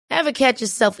Ever catch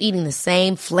yourself eating the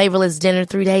same flavorless dinner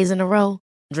 3 days in a row?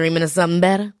 Dreaming of something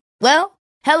better? Well,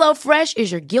 HelloFresh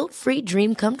is your guilt-free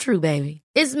dream come true, baby.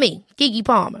 It's me, Keke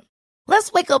Palmer.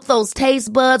 Let's wake up those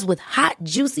taste buds with hot,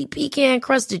 juicy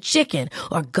pecan-crusted chicken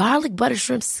or garlic butter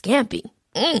shrimp scampi.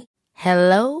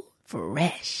 Hello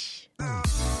Fresh.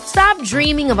 Stop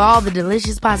dreaming of all the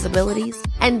delicious possibilities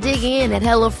and dig in at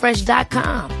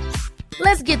HelloFresh.com.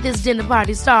 Let's get this dinner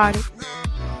party started.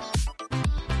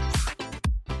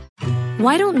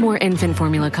 Why don't more infant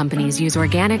formula companies use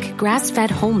organic,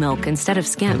 grass-fed whole milk instead of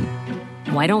skim?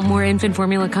 Why don't more infant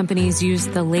formula companies use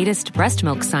the latest breast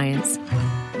milk science?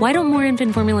 Why don't more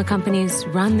infant formula companies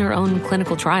run their own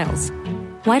clinical trials?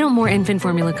 Why don't more infant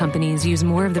formula companies use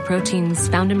more of the proteins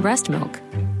found in breast milk?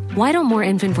 Why don't more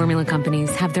infant formula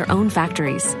companies have their own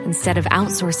factories instead of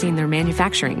outsourcing their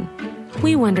manufacturing?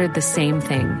 We wondered the same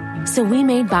thing. So we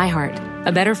made ByHeart,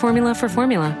 a better formula for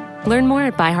formula. Learn more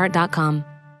at byheart.com.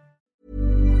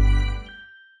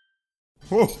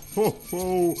 Ho, ho,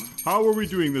 ho. How are we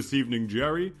doing this evening,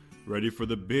 Jerry? Ready for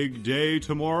the big day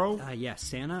tomorrow? Yes,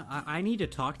 Santa. I need to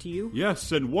talk to you.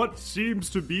 Yes, and what seems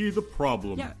to be the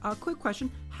problem? Yeah, quick question.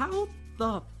 How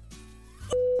the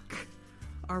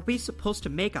are we supposed to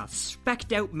make a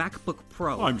spec'd-out MacBook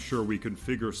Pro? I'm sure we can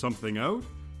figure something out.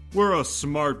 We're a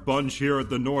smart bunch here at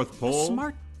the North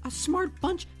Pole. A smart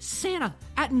bunch? Santa,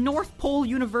 at North Pole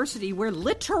University, where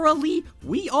literally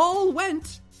we all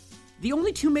went. The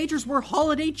only two majors were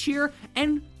holiday cheer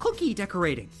and cookie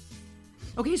decorating.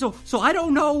 Okay, so I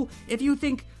don't know if you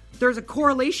think there's a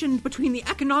correlation between the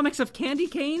economics of candy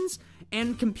canes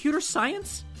and computer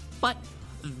science, but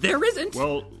there isn't.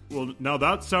 Well, now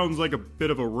that sounds like a bit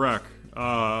of a wreck.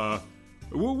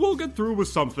 We'll get through with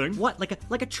something. What, like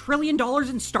 $1 trillion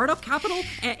in startup capital?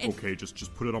 Okay,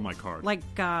 just put it on my card.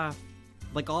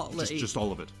 Just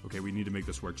all of it. Okay, we need to make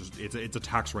this work. It's a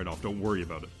tax write-off. Don't worry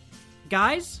about it.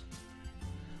 Guys,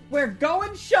 we're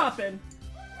going shopping.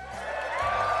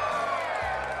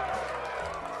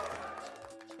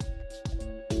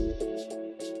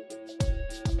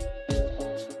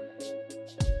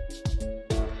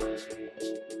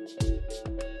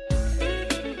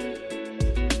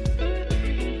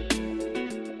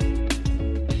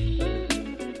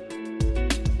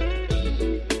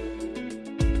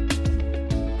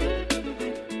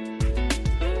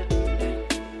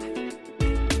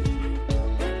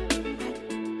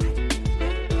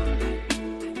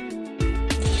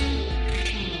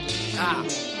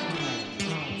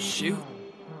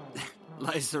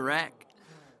 Life's a wreck.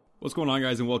 What's going on,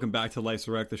 guys, and welcome back to Life's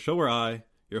a Wreck, the show where I,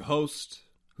 your host,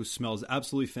 who smells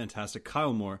absolutely fantastic,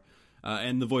 Kyle Moore,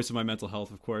 and the voice of my mental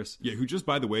health, of course. Yeah, who just,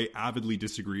 by the way, avidly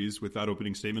disagrees with that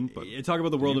opening statement. But talk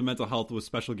about the world of mental health with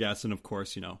special guests, and of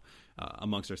course,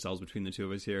 amongst ourselves between the two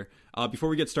of us here. Before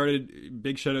we get started,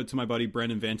 big shout out to my buddy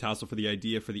Brandon Van Tassel for the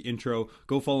idea for the intro.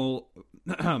 Go follow.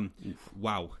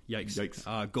 Wow,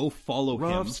 yikes! Go follow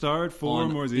Rough him. Start for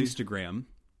on Morsey. Instagram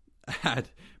at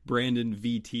Brandon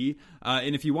VT.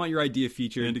 And if you want your idea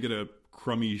featured, and to get a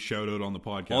crummy shout out on the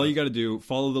podcast, all you got to do,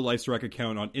 follow the Life's Rec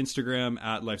account on Instagram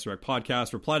at Life's Rec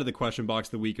Podcast, reply to the question box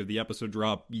the week of the episode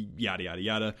drop, yada yada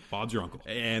yada. Bob's your uncle.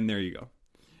 And there you go.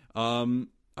 All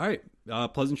right,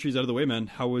 pleasantries out of the way, man.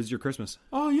 How was your Christmas?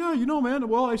 Oh yeah, man.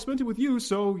 Well, I spent it with you,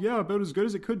 so yeah, about as good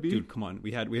as it could be. Dude, come on,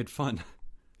 we had fun.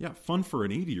 Yeah, fun for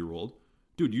an 80-year-old.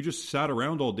 Dude, you just sat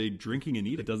around all day drinking and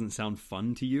eating. It doesn't sound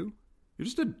fun to you?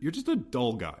 You're just a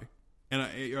dull guy, and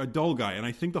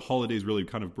I think the holidays really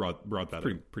kind of brought that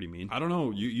up. Pretty mean. I don't know.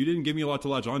 You didn't give me a lot to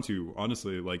latch onto,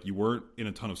 honestly. Like, you weren't in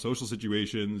a ton of social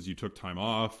situations. You took time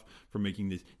off from making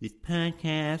this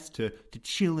podcast to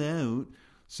chill out.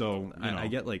 So I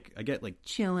get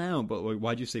chill out, but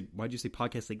why'd you say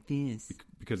podcasts like this?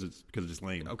 Because it's just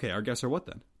lame. Okay, our guests are what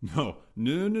then? No.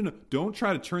 Don't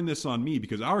try to turn this on me,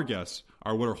 because our guests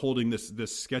are what are holding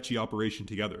this sketchy operation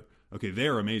together. Okay,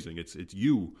 they're amazing. It's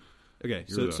you. Okay,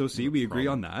 so we agree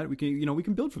on that. We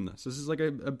can build from this. This is like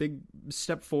a big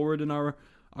step forward in our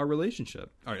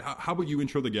relationship. All right, how about you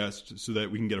intro the guest so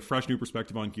that we can get a fresh new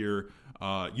perspective on here.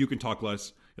 You can talk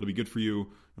less. It'll be good for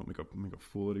you. Don't make a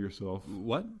fool out of yourself.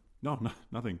 What? No,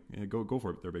 nothing. Yeah, go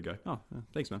for it there, big guy. Oh,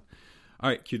 thanks, man. All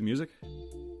right, cue the music.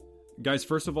 Guys,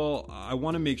 first of all, I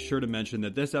want to make sure to mention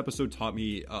that this episode taught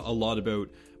me a lot about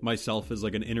myself as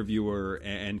like an interviewer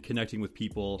and connecting with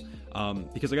people,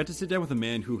 because I got to sit down with a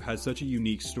man who has such a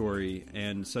unique story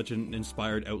and such an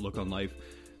inspired outlook on life.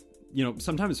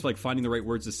 Sometimes it's like finding the right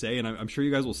words to say, and I'm sure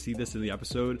you guys will see this in the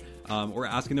episode, or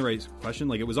asking the right question.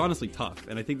 Like, it was honestly tough,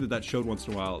 and I think that showed once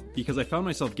in a while, because I found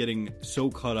myself getting so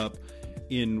caught up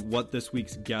in what this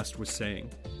week's guest was saying.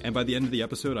 And by the end of the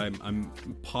episode, I'm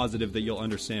positive that you'll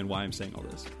understand why I'm saying all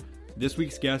this. This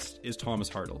week's guest is Thomas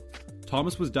Hartle.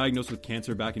 Thomas was diagnosed with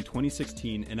cancer back in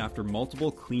 2016, and after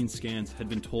multiple clean scans had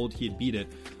been told he had beat it,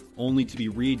 only to be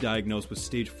re-diagnosed with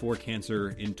stage 4 cancer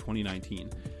in 2019.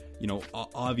 You know,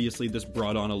 obviously this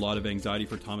brought on a lot of anxiety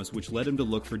for Thomas, which led him to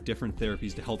look for different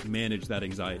therapies to help manage that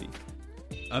anxiety.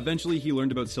 Eventually, he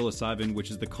learned about psilocybin,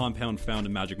 which is the compound found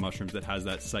in magic mushrooms that has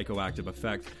that psychoactive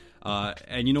effect.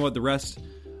 And you know what? The rest,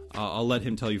 I'll let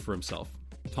him tell you for himself.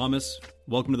 Thomas,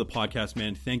 welcome to the podcast,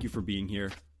 man. Thank you for being here.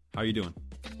 How are you doing?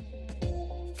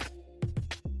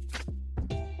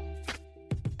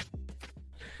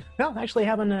 Well, actually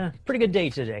having a pretty good day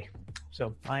today.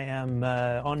 So I am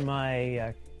on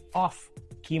my off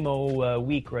chemo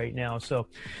week right now. So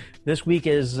this week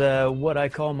is what I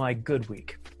call my good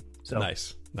week. So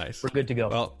Nice. we're good to go.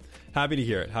 Well, happy to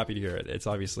hear it. It's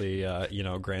obviously,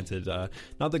 granted,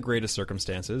 not the greatest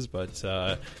circumstances, but,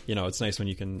 it's nice when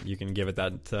you can give it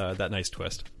that nice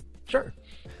twist. Sure.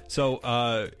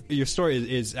 So your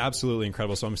story is absolutely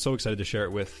incredible. So I'm so excited to share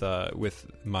it with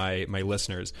my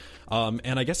listeners.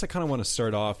 And I guess I kind of want to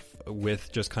start off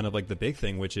with just kind of like the big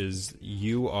thing, which is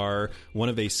you are one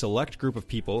of a select group of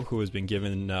people who has been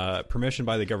given permission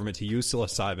by the government to use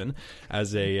psilocybin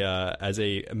as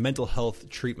a mental health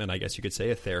treatment, I guess you could say,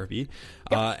 a therapy.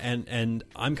 Yep. And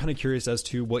I'm kind of curious as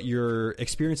to what your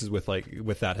experiences with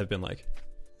that have been like.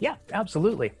 Yeah,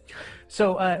 absolutely.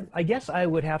 So I guess I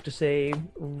would have to say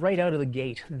right out of the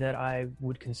gate that I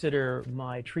would consider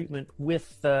my treatment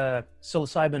with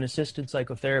psilocybin-assisted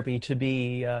psychotherapy to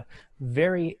be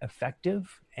very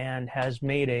effective and has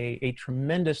made a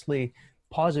tremendously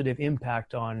positive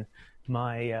impact on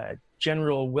my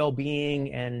general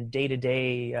well-being and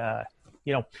day-to-day,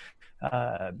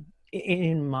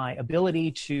 in my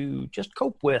ability to just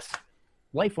cope with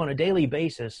life on a daily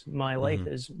basis. My life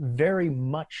is very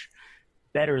much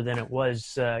better than it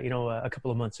was, a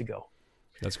couple of months ago.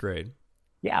 That's great.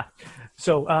 Yeah.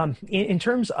 So in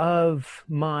terms of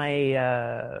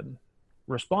my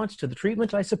response to the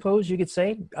treatment, I suppose you could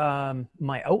say,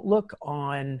 my outlook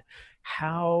on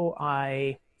how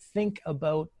I think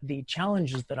about the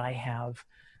challenges that I have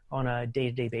on a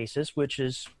day-to-day basis, which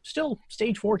is still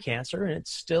stage 4 cancer, and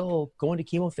it's still going to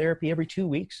chemotherapy every 2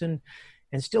 weeks, and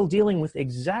still dealing with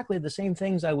exactly the same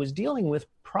things I was dealing with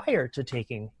prior to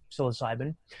taking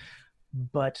psilocybin.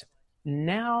 But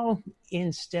now,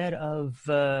 instead of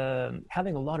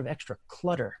having a lot of extra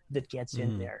clutter that gets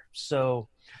in there, so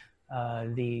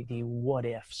the what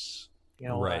ifs,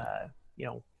 Right.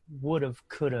 Would have,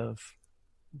 could have,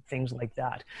 things like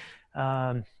that,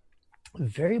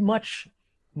 very much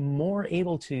more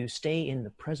able to stay in the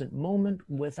present moment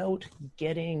without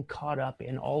getting caught up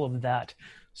in all of that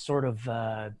sort of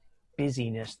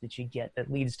busyness that you get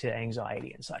that leads to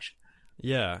anxiety and such.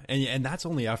 Yeah, and that's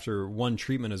only after one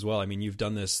treatment as well. I mean, you've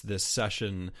done these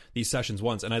sessions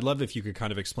once, and I'd love if you could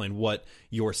kind of explain what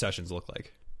your sessions look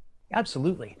like.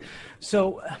 Absolutely.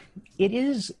 So it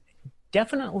is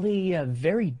definitely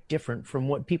very different from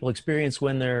what people experience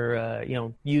when they're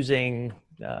using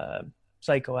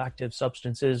psychoactive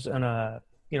substances on a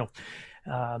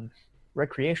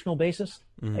recreational basis,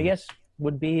 I guess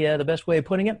would be the best way of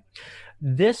putting it.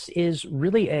 This is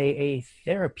really a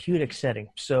therapeutic setting.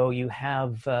 So you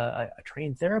have a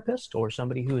trained therapist or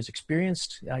somebody who is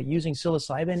experienced using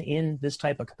psilocybin in this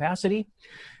type of capacity.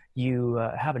 You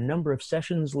have a number of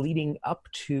sessions leading up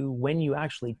to when you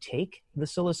actually take the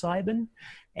psilocybin.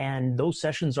 And those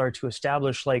sessions are to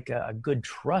establish like a good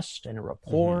trust and a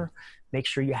rapport, make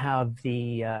sure you have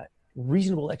the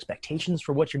reasonable expectations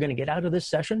for what you're going to get out of this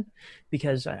session,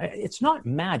 because it's not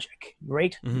magic,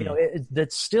 right?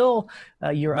 That's still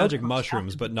your magic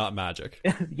mushrooms, but not magic.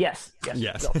 Yes.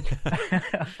 So.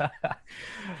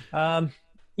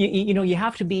 You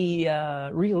have to be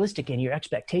realistic in your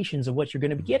expectations of what you're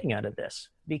going to be getting out of this,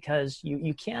 because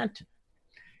you can't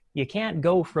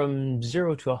go from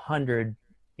 0 to 100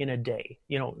 in a day.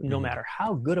 No matter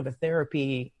how good of a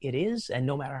therapy it is, and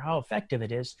no matter how effective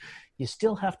it is, you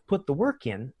still have to put the work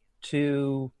in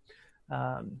to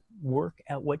work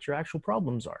at what your actual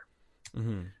problems are.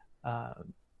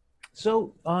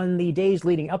 So on the days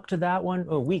leading up to that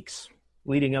weeks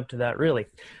leading up to that, really,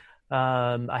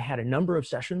 I had a number of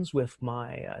sessions with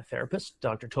my therapist,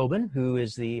 Dr. Tobin, who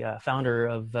is the founder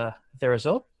of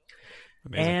Therazo.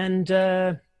 Amazing.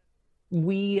 And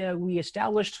we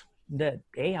established that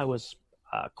I was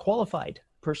a qualified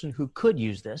person who could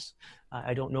use this.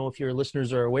 I don't know if your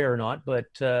listeners are aware or not, but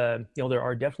there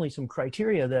are definitely some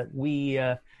criteria that we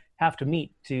have to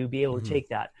meet to be able to take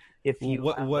that. If you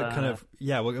what kind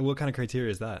of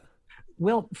criteria is that?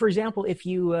 Well, for example, if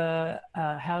you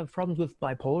have problems with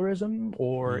bipolarism,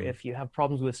 or if you have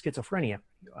problems with schizophrenia,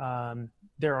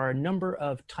 there are a number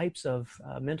of types of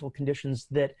mental conditions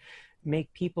that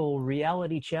make people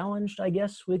reality challenged, I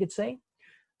guess we could say.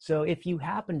 So if you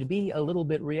happen to be a little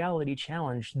bit reality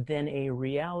challenged, then a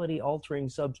reality altering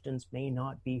substance may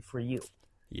not be for you.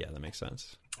 Yeah, that makes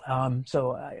sense.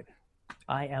 So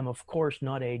I am, of course,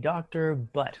 not a doctor,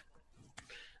 but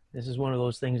this is one of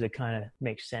those things that kind of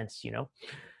makes sense,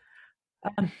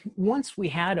 Once we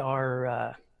had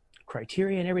our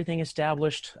criteria and everything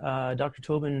established, Dr.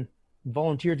 Tobin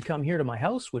volunteered to come here to my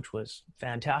house, which was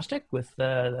fantastic with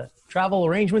the travel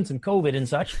arrangements and COVID and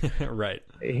such. Right.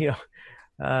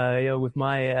 With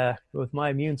my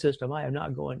immune system, I am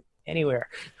not going anywhere.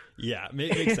 Yeah,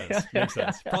 makes sense. Makes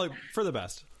sense. Probably for the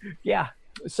best. Yeah.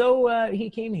 So he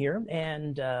came here,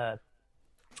 and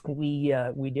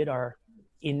we did our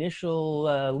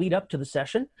initial lead up to the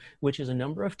session, which is a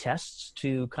number of tests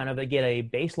to kind of get a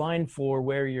baseline for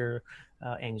where your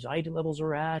anxiety levels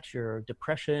are at, your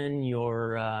depression,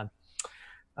 your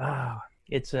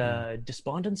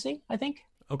despondency, I think.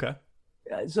 Okay.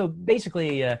 So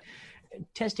basically,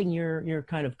 testing your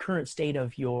kind of current state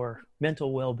of your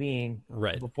mental well-being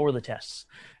before the tests.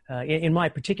 In my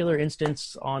particular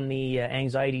instance, on the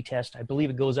anxiety test, I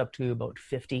believe it goes up to about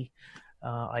 50.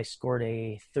 I scored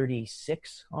a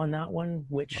 36 on that one,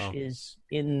 which is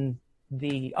in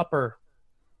the upper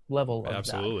level of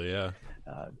Absolutely, that.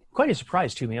 Yeah. Quite a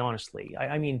surprise to me, honestly.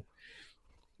 I mean,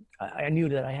 I knew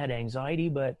that I had anxiety,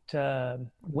 but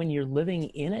when you're living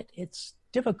in it, it's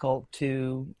difficult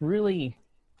to really.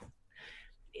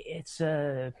 It's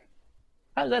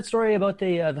how does that story about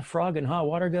the frog in hot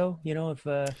water go? If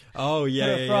frog,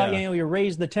 you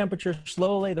raise the temperature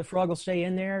slowly, the frog will stay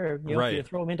in there. Or if you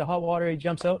throw him into hot water, he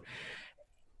jumps out.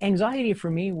 Anxiety for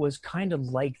me was kind of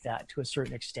like that to a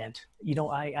certain extent.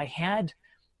 I had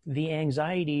the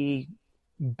anxiety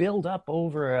build up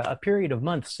over a period of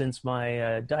months since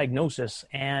my diagnosis,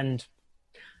 and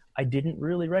I didn't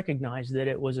really recognize that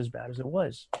it was as bad as it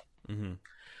was.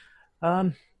 Mm-hmm.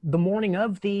 The morning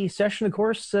of the session, of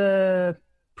course,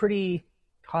 pretty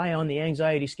high on the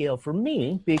anxiety scale for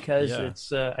me because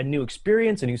it's a new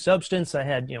experience, a new substance. I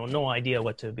had, no idea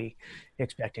what to be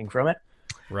expecting from it.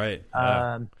 Right.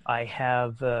 I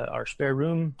have our spare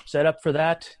room set up for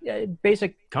that.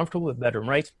 Basic, comfortable bedroom,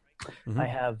 right? Mm-hmm. I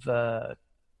have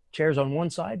chairs on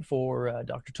one side for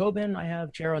Dr. Tobin. I have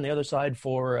a chair on the other side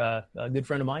for a good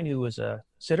friend of mine who was a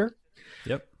sitter.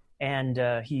 Yep.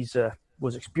 And he's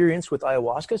was experienced with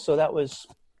ayahuasca, so that was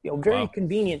very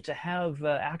convenient to have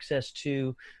access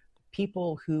to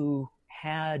people who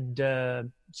had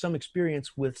some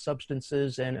experience with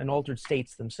substances and altered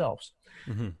states themselves.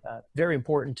 Mm-hmm. Very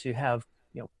important to have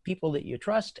people that you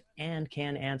trust and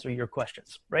can answer your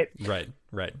questions, right?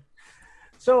 Right.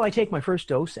 So I take my first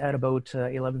dose at about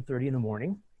 11:30 in the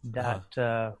morning. That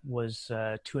was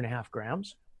 2.5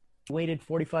 grams. Waited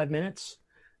 45 minutes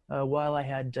while I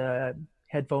had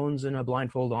headphones and a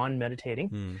blindfold on, meditating.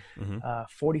 Mm-hmm.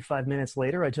 45 minutes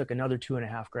later, I took another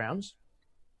 2.5 grams.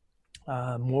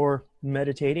 More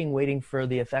meditating, waiting for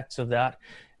the effects of that.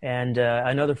 And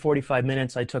another 45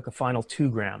 minutes, I took a final 2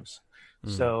 grams.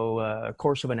 Mm. So a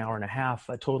course of an hour and a half,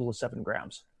 a total of 7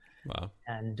 grams. Wow.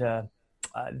 And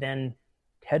then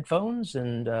headphones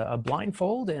and a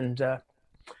blindfold, and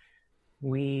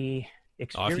we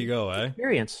off you go,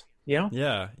 experience. Yeah.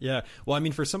 Well, I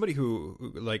mean, for somebody who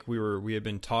we had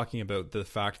been talking about the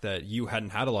fact that you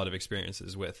hadn't had a lot of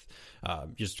experiences with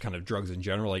just kind of drugs in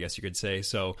general, I guess you could say.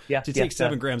 So to take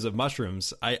 7 grams of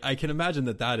mushrooms, I can imagine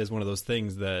that is one of those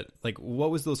things that, what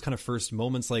was those kind of first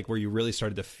moments like where you really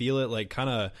started to feel it? Kind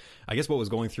of, I guess, what was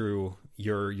going through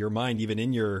your mind, even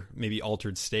in your maybe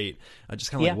altered state,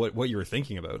 just kind of what you were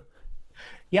thinking about.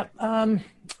 Yep.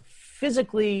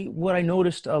 Physically, what I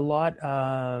noticed a lot,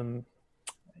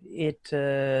 it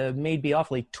made me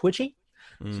awfully twitchy.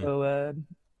 So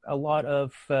a lot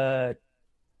of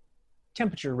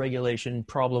temperature regulation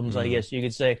problems, I guess you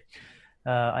could say.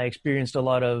 I experienced a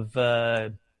lot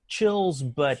of chills,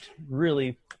 but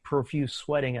really profuse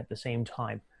sweating at the same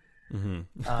time.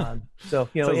 Mm-hmm. So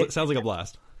it sounds like a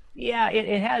blast. Yeah,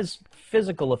 it has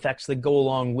physical effects that go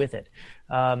along with it.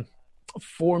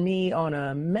 For me, on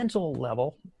a mental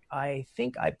level, I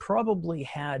think I probably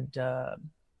had a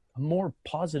more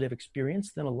positive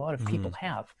experience than a lot of people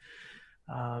have.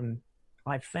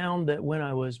 I found that when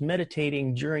I was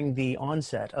meditating during the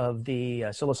onset of the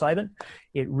psilocybin,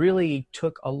 it really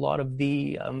took a lot of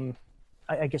the,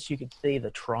 I guess you could say,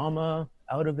 the trauma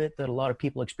out of it that a lot of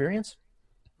people experience.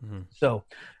 Mm-hmm. So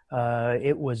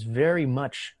it was very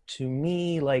much, to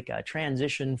me, like a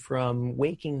transition from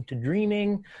waking to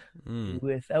dreaming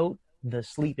without the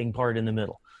sleeping part in the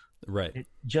middle. Right. It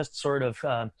just sort of,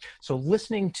 so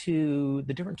listening to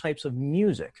the different types of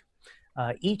music,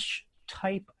 each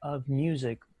type of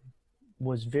music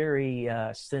was very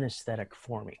synesthetic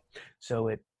for me. So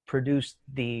it produced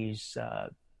these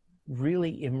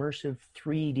really immersive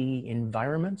 3D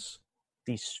environments,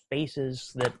 these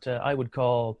spaces that I would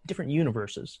call different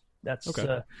universes. That's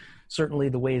Okay. certainly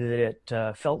the way that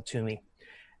it felt to me.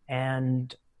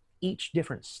 And each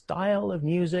different style of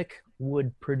music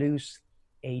would produce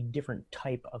a different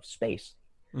type of space.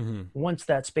 Mm-hmm. Once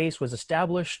that space was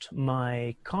established,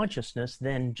 my consciousness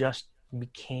then just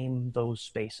became those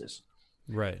spaces.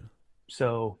 Right.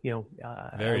 So,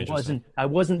 Very interesting. I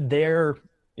wasn't there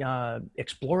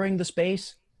exploring the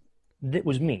space. That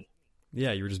was me.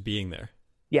 Yeah, you were just being there.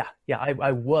 Yeah,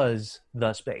 I was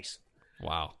the space.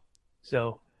 Wow.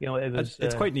 So, it was.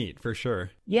 It's quite neat for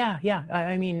sure. Yeah.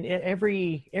 I mean,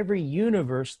 every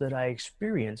universe that I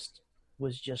experienced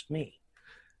was just me.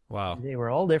 Wow. They were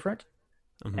all different,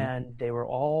 Mm-hmm. and they were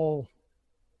all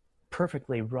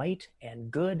perfectly right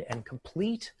and good and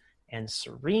complete and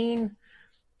serene.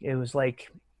 It was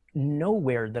like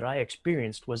nowhere that I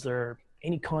experienced was there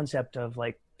any concept of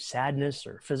like sadness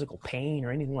or physical pain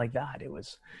or anything like that. It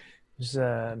was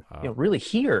really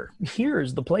here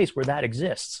is the place where that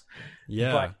exists.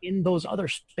 Yeah. But in those other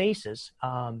spaces,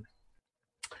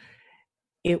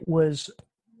 it was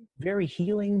very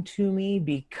healing to me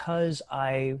because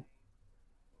I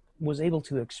was able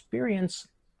to experience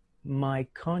my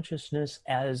consciousness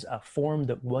as a form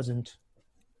that wasn't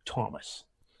Thomas.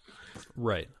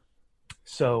 Right.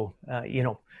 So,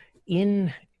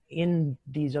 in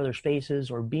these other spaces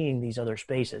or being these other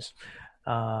spaces,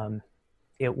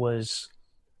 it was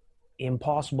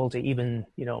impossible to even,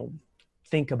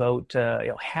 think about,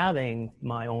 having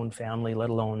my own family, let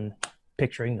alone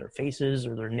picturing their faces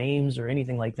or their names or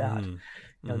anything like that.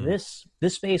 Mm-hmm. This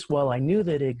space, while I knew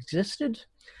that it existed,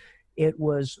 it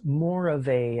was more of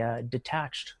a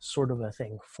detached sort of a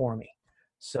thing for me.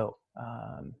 So,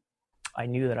 I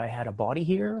knew that I had a body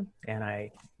here, and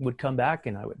I would come back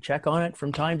and I would check on it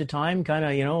from time to time, kind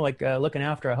of, like looking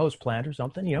after a house plant or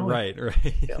something, Right.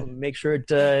 make sure it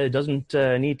doesn't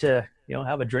need to,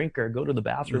 have a drink or go to the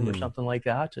bathroom or something like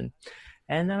that. And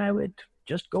then I would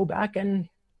just go back and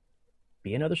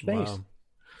be another space. Wow.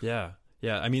 Yeah.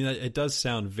 Yeah. I mean, it does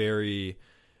sound very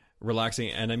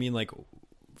relaxing. And I mean, like,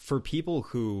 for people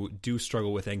who do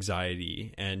struggle with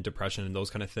anxiety and depression and those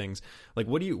kind of things, like,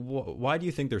 why do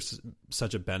you think there's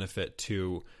such a benefit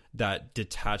to that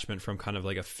detachment from kind of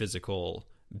like a physical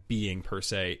being per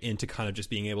se into kind of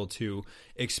just being able to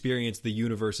experience the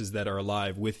universes that are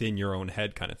alive within your own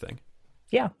head kind of thing?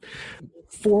 Yeah.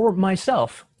 For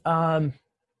myself, the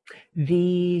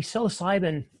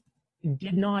psilocybin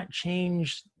did not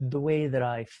change the way that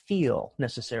I feel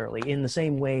necessarily in the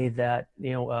same way that,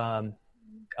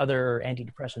 other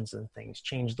antidepressants and things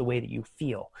change the way that you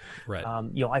feel. Right.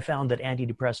 I found that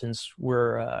antidepressants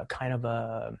were kind of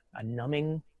a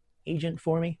numbing agent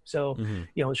for me. So,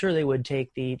 sure, they would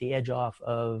take the edge off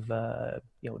of,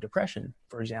 depression,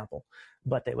 for example,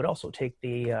 but they would also take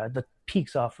the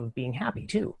peaks off of being happy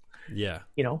too. Yeah.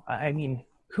 I mean,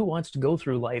 who wants to go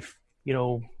through life,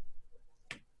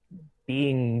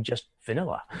 being just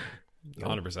vanilla?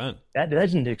 100%. That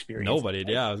isn't the experience. Nobody.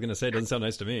 Yeah. I was going to say, it doesn't sound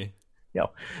nice to me.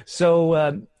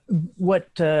 So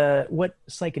what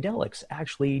psychedelics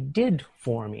actually did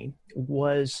for me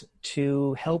was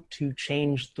to help to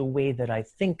change the way that I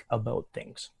think about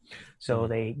things. So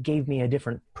they gave me a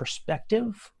different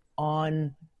perspective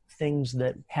on things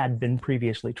that had been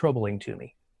previously troubling to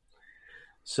me.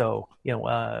 So,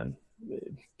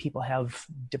 people have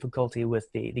difficulty with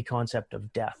the concept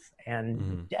of death,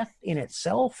 and death in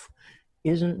itself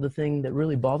isn't the thing that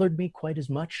really bothered me quite as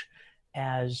much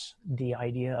as the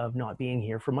idea of not being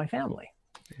here for my family.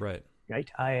 Right.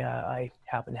 I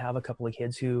happen to have a couple of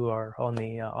kids who are on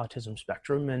the autism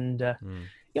spectrum, and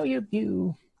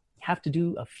you have to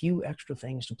do a few extra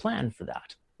things to plan for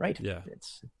that, right? Yeah.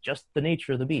 It's just the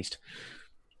nature of the beast.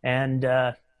 And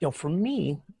for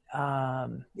me,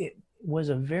 it was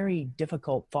a very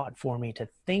difficult thought for me to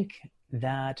think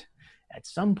that at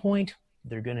some point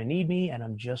they're going to need me, and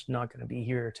I'm just not going to be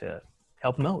here to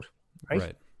help them out, right?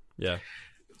 Right. Yeah.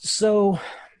 So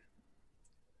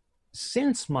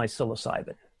since my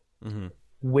psilocybin,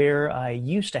 where I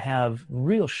used to have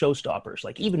real showstoppers,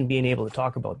 like even being able to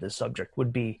talk about this subject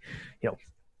would be,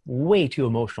 way too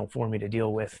emotional for me to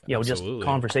deal with, just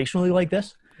conversationally like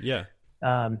this. Yeah.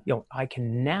 I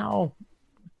can now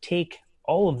take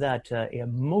all of that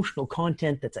emotional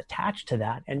content that's attached to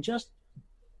that and just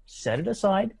set it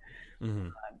aside.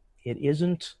 It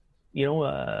isn't,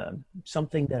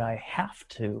 something that I have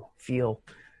to feel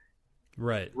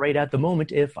right at the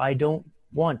moment if I don't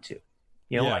want to.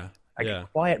 You know, Yeah. I can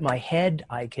quiet my head.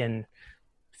 I can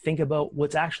think about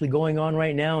what's actually going on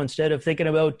right now instead of thinking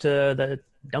about the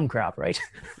dumb crap, right?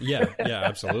 Yeah,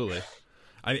 absolutely.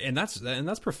 And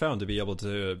that's profound to be able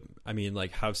to, I mean,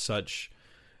 like, have such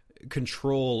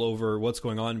control over what's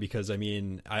going on, because I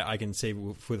mean, I can say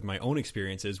with my own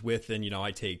experiences and, you know,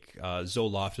 I take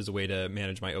Zoloft as a way to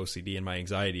manage my OCD and my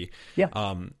anxiety.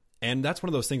 Yeah. And that's one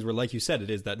of those things where, like you said,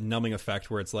 it is that numbing effect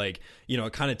where it's like, you know,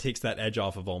 it kind of takes that edge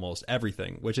off of almost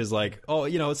everything, which is like, oh,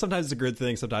 you know, sometimes it's a good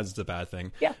thing, sometimes it's a bad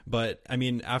thing. Yeah. But I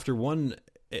mean, after one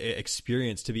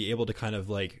experience, to be able to kind of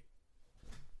like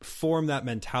form that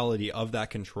mentality of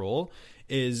that control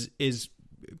is it's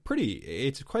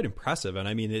quite impressive. And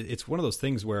I mean, it's one of those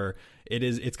things where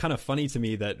it's kind of funny to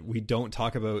me that we don't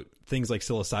talk about things like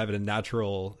psilocybin and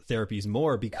natural therapies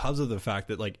more, because of the fact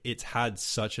that, like, it's had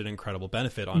such an incredible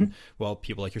benefit on, well,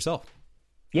 people like yourself.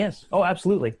 Yes. Oh,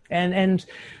 absolutely. And,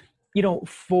 you know,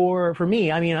 for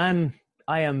me, I mean,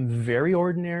 I am very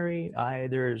ordinary.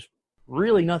 There's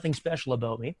really nothing special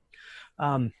about me.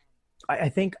 I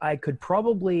think I could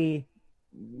probably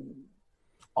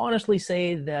honestly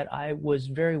say that I was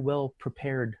very well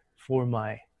prepared for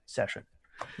my session.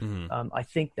 I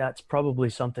think that's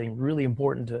probably something really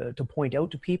important to point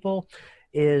out to people,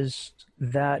 is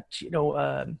that, you know,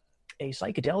 a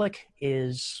psychedelic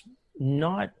is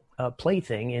not a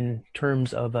plaything in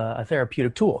terms of a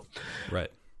therapeutic tool.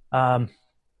 Right.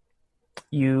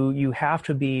 You have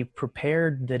to be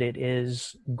prepared that it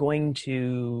is going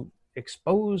to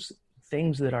expose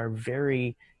things that are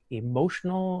very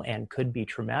emotional and could be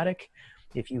traumatic.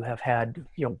 If you have had,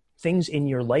 you know, things in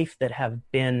your life that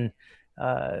have been,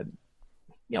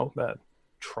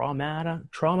 trauma,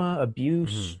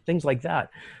 abuse, things like that,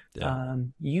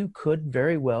 you could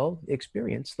very well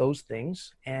experience those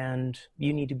things, and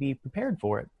you need to be prepared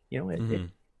for it. You know,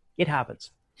 it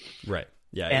happens. Right.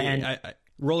 Yeah. And I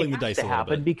rolling the dice a little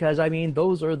bit, because I mean,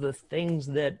 those are the things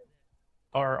that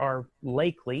are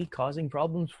likely causing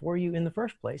problems for you in the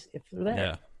first place, if they're there.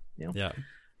 Yeah. You know? Yeah.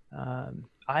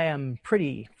 I am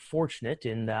pretty fortunate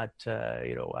in that,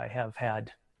 you know, I have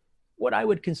had what I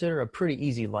would consider a pretty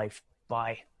easy life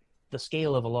by the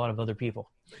scale of a lot of other people.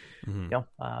 You know,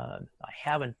 I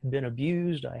haven't been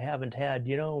abused. I haven't had,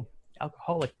 you know,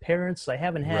 alcoholic parents. I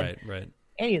haven't had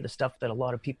any of the stuff that a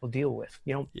lot of people deal with.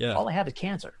 You know, all I have is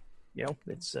cancer. You know,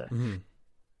 it's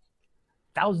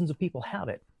thousands of people have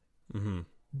it.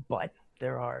 But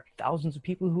there are thousands of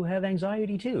people who have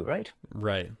anxiety too, right?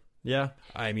 Right. Yeah.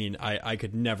 I mean, I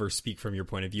could never speak from your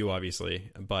point of view,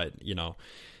 obviously, but, you know,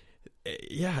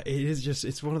 yeah, it is just,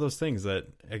 it's one of those things that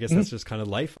I guess that's just kind of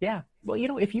life. Yeah. Well, you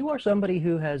know, if you are somebody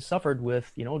who has suffered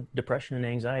with, you know, depression and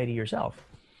anxiety yourself,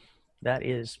 that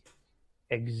is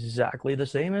exactly the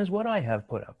same as what I have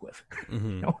put up with. You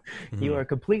know, you are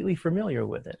completely familiar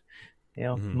with it. You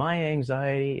know, my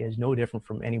anxiety is no different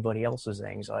from anybody else's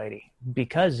anxiety,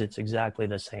 because it's exactly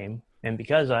the same. And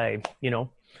because I, you know,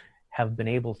 have been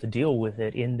able to deal with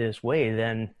it in this way,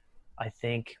 then I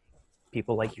think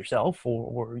people like yourself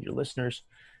or your listeners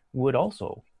would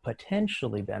also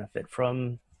potentially benefit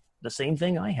from the same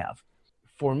thing I have.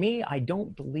 For me, I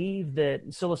don't believe that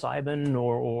psilocybin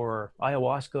or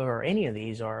ayahuasca or any of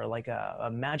these are like a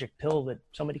magic pill that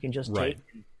somebody can just take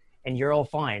and you're all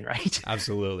fine, right?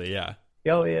 Absolutely, yeah.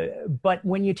 You know, but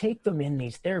when you take them in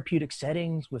these therapeutic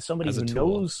settings with somebody who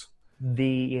knows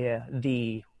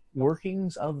the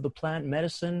workings of the plant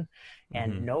medicine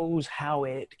and knows how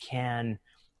it can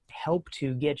help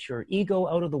to get your ego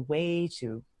out of the way,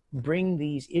 to bring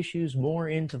these issues more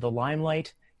into the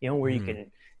limelight, you know, where you can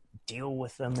deal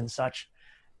with them and such,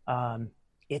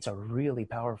 it's a really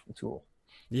powerful tool.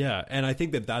 Yeah, and I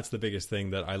think that that's the biggest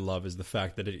thing that I love, is the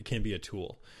fact that it can be a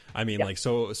tool. I mean, like,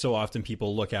 so often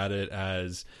people look at it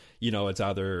as, you know, it's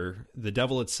either the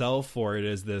devil itself or it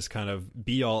is this kind of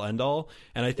be all end all.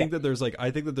 And I think that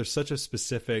there's such a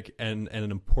specific and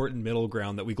an important middle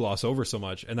ground that we gloss over so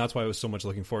much. And that's why I was so much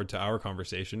looking forward to our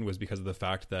conversation, was because of the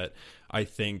fact that I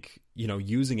think, you know,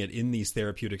 using it in these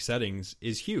therapeutic settings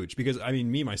is huge. Because I mean,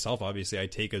 me, myself, obviously I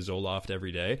take a Zoloft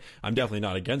every day. I'm definitely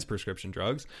not against prescription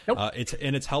drugs. Nope.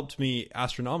 It's helped me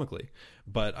astronomically.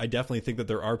 But I definitely think that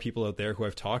there are people out there who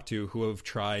I've talked to who have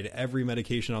tried every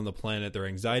medication on the planet. Their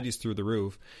anxiety's through the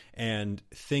roof, and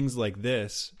things like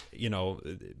this, you know,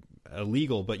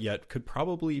 illegal, but yet could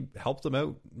probably help them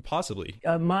out, possibly.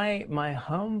 My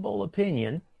humble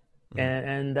opinion,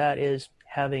 and that is,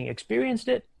 having experienced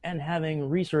it and having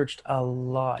researched a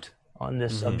lot on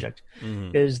this subject,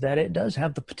 is that it does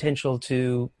have the potential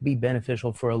to be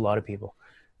beneficial for a lot of people.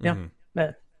 Now,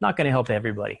 not going to help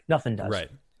everybody. Nothing does. Right.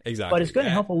 Exactly. But it's going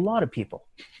to help a lot of people.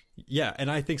 Yeah, and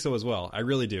I think so as well. I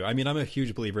really do. I mean, I'm a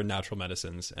huge believer in natural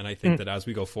medicines, and I think that as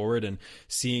we go forward and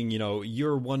seeing,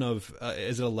 you're one of,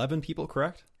 is it 11 people,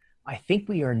 correct? I think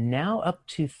we are now up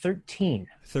to 13.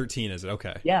 13, is it?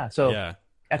 Okay. Yeah, so yeah.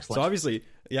 Excellent. So obviously,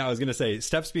 I was going to say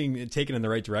steps being taken in the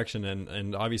right direction,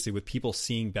 and obviously with people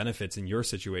seeing benefits in your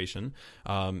situation,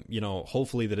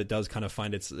 hopefully that it does kind of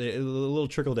find its a little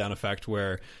trickle down effect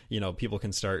where, people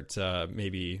can start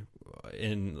maybe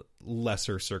in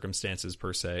lesser circumstances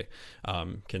per se,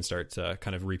 can start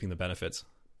kind of reaping the benefits.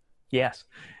 Yes.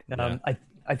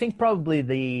 I think probably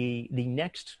the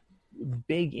next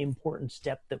big important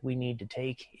step that we need to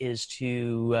take is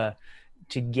to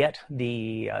get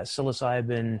the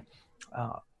psilocybin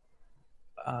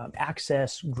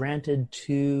access granted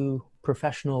to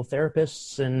professional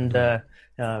therapists and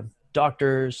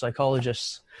doctors,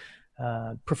 psychologists,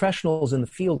 professionals in the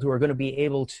field who are going to be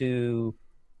able to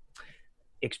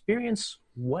experience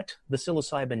what the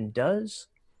psilocybin does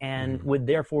and would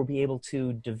therefore be able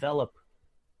to develop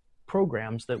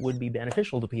programs that would be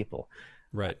beneficial to people.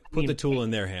 Right. Put the tool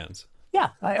in their hands. Yeah.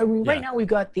 Right now we've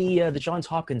got the Johns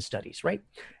Hopkins studies, right?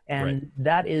 And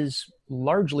that is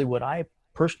largely what I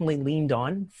personally leaned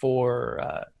on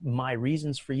for my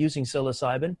reasons for using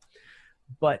psilocybin.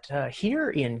 But here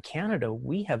in Canada,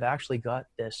 we have actually got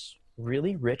this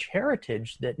really rich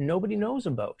heritage that nobody knows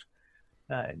about.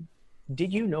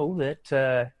 Did you know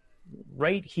that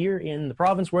right here in the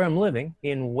province where I'm living,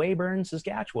 in Weyburn,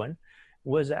 Saskatchewan,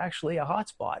 was actually a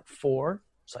hotspot for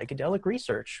psychedelic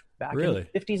research back in the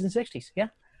 50s and 60s. Yeah.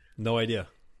 No idea.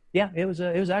 Yeah, it was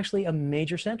actually a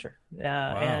major center.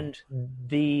 Wow. And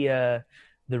the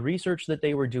research that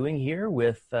they were doing here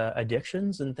with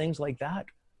addictions and things like that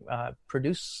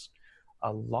produce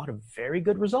a lot of very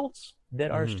good results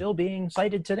that are still being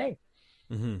cited today.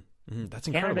 That's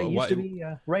incredible. Canada used to be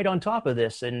right on top of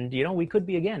this, and we could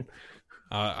be again.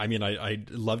 I mean, I'd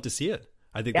love to see it.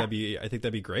 I think that'd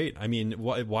be great. I mean,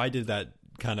 why did that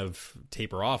kind of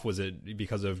taper off? Was it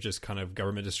because of just kind of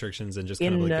government restrictions and just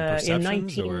kind of like the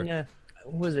perceptions?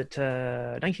 Was it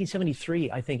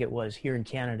 1973? I think it was, here in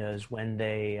Canada is when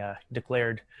they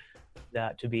declared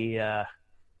that to be a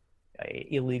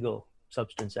illegal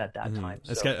substance at that time.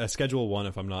 A Schedule 1,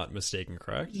 if I'm not mistaken,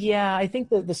 correct? Yeah, I think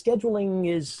the scheduling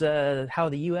is how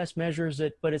the U.S. measures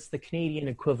it, but it's the Canadian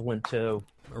equivalent to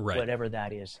whatever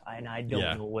that is. And I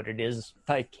don't know what it is.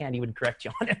 I can't even correct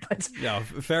you on it. But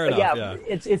fair enough. Yeah,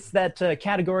 it's that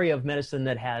category of medicine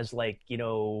that has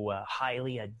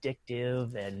highly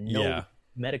addictive and no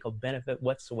medical benefit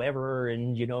whatsoever.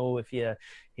 And if you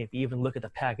even look at the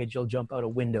package, you'll jump out a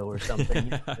window or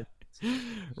something.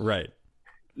 Right.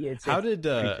 How did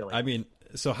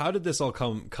this all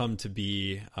come to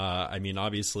be? I mean,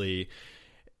 obviously,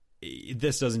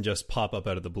 this doesn't just pop up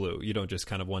out of the blue. You don't just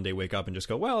kind of one day wake up and just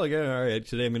go, well, again, all right,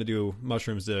 today I'm going to do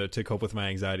mushrooms to cope with my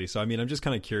anxiety. So, I mean, I'm just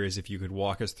kind of curious if you could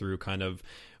walk us through kind of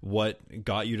what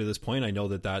got you to this point. I know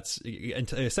that's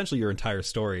essentially your entire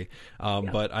story,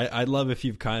 but I'd love if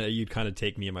you'd kind of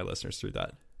take me and my listeners through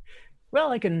that.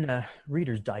 Well, I can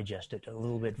Reader's Digest it a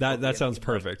little bit. That sounds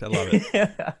perfect. I love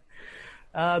it.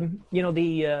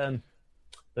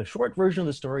 The short version of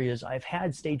the story is I've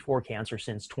had stage 4 cancer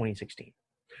since 2016.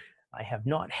 I have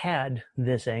not had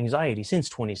this anxiety since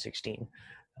 2016.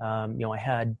 I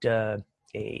had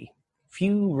a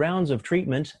few rounds of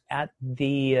treatment at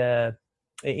the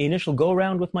initial go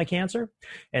around with my cancer.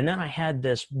 And then I had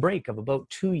this break of about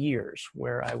 2 years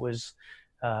where I was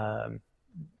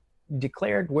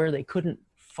declared where they couldn't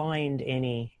find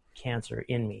any cancer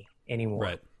in me anymore.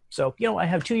 Right. So, I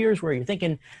have 2 years where you're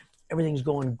thinking everything's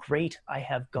going great. I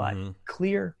have got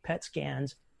clear PET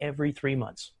scans every 3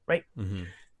 months, right?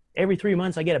 Every 3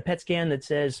 months I get a PET scan that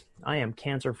says I am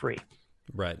cancer free.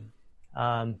 Right.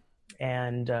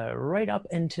 And right up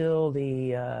until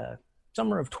the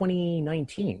summer of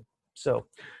 2019. So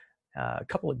a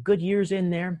couple of good years in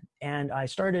there, and I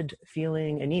started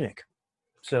feeling anemic.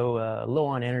 So low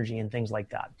on energy and things like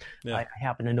that. Yeah. I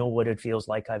happen to know what it feels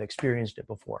like. I've experienced it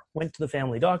before. Went to the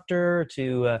family doctor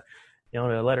to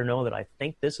let her know that I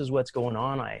think this is what's going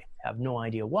on. I have no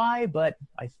idea why, but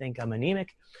I think I'm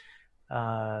anemic.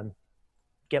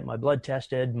 Get my blood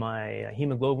tested. My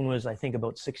hemoglobin was, I think,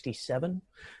 about 67.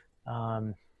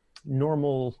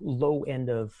 Normal low end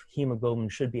of hemoglobin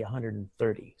should be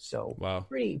 130. So wow.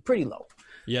 Pretty low.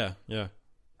 Yeah.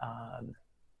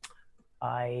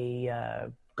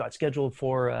 I got scheduled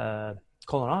for a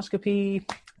colonoscopy,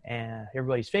 and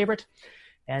everybody's favorite,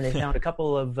 and they found a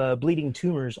couple of bleeding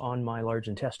tumors on my large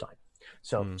intestine.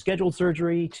 So scheduled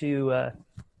surgery to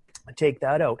take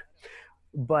that out.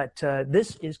 But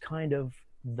this is kind of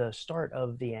the start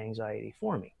of the anxiety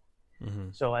for me. Mm-hmm.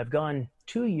 So I've gone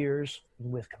 2 years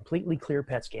with completely clear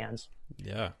PET scans,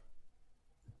 Yeah.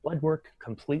 blood work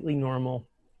completely normal.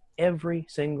 Every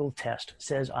single test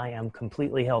says I am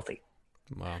completely healthy.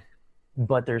 Wow.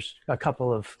 But there's a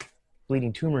couple of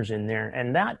bleeding tumors in there,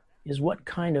 and that is what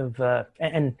kind of that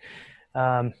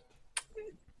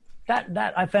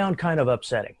I found kind of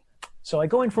upsetting. So I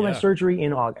go in for my surgery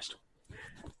in August.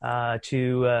 At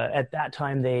that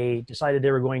time, they decided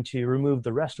they were going to remove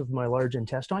the rest of my large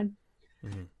intestine,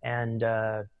 and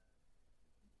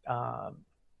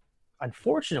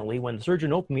unfortunately, when the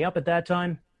surgeon opened me up at that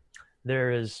time,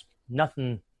 there is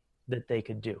nothing that they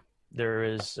could do. There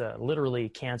is literally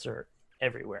cancer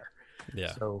everywhere.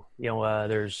 Yeah. So,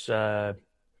 there's,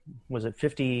 was it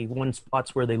 51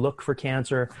 spots where they look for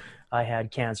cancer? I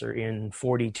had cancer in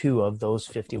 42 of those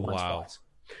 51 spots.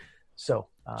 So,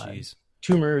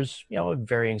 tumors, of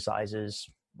varying sizes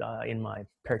in my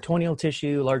peritoneal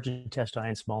tissue, large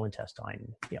intestine, small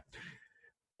intestine.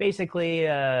 Basically,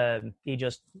 he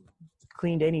just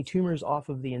cleaned any tumors off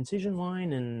of the incision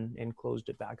line and closed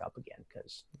it back up again,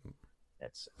 because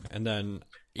that's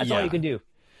all you can do.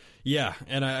 Yeah,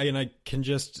 and I can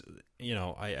just,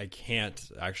 I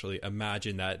can't actually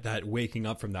imagine that waking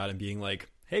up from that and being like,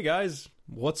 hey guys,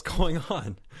 what's going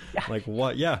on? Yeah. Like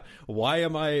what? Yeah, why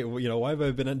have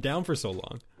I been down for so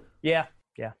long? Yeah.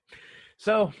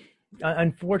 So,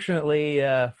 unfortunately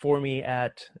for me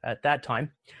at that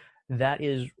time, that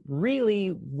is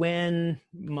really when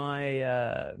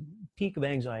my peak of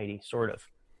anxiety sort of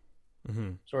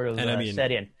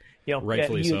set in.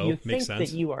 Rightfully so. You think Makes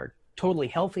sense. that you are totally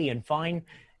healthy and fine,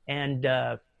 and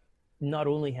not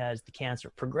only has the cancer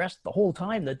progressed the whole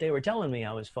time that they were telling me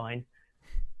I was fine,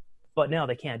 but now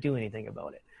they can't do anything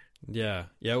about it. Yeah.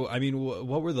 I mean,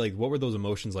 what were those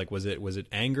emotions like? Was it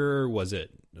anger? Was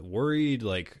it worried?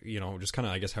 Like, just kind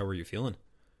of, I guess, how were you feeling?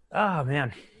 Oh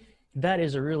man, that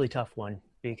is a really tough one,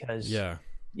 because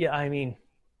I mean,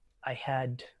 I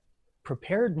had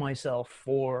prepared myself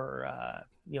for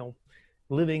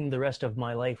living the rest of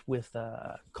my life with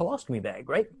a colostomy bag,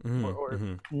 right? Or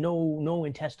no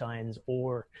intestines,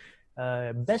 or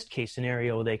best case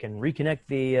scenario, they can reconnect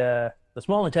the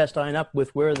small intestine up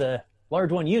with where the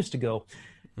large one used to go.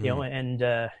 And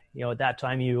at that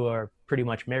time you are pretty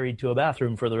much married to a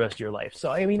bathroom for the rest of your life.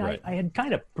 So I mean, I had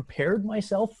kind of prepared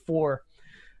myself for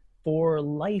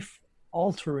life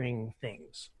altering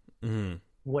things.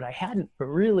 What I hadn't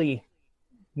really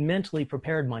mentally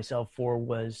prepared myself for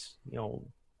was,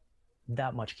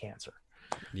 that much cancer.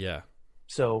 Yeah.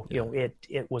 So,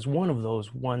 it was one of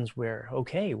those ones where,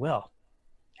 okay, well,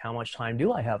 how much time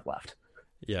do I have left?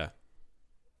 Yeah.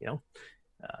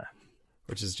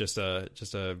 Which is just a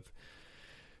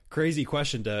crazy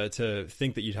question to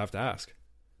think that you'd have to ask.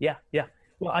 Yeah.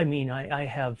 Well, I mean, I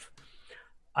have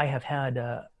had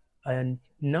a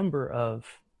number of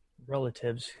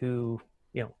relatives who,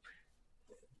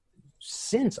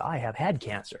 since I have had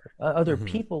cancer, other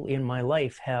people in my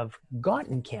life have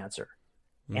gotten cancer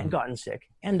and gotten sick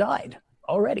and died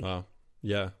already. Wow.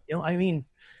 Yeah. I mean,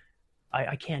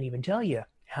 I can't even tell you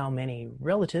how many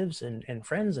relatives and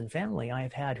friends and family I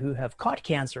have had who have caught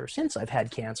cancer since I've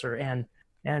had cancer, and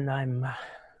I'm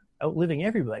outliving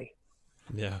everybody.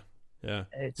 Yeah. Your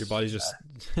body's just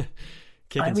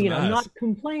kicking I mean, some ass. I'm not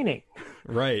complaining.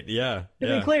 Right. Yeah.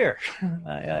 To be clear,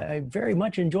 I very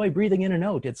much enjoy breathing in and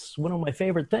out. It's one of my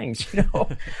favorite things,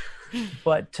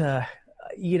 But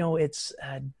it's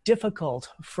difficult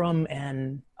from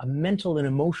a mental and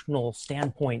emotional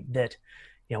standpoint that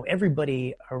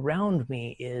everybody around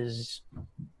me is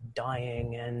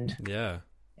dying,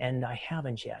 and I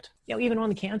haven't yet. Even on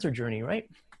the cancer journey, right?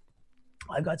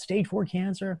 I've got stage 4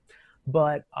 cancer,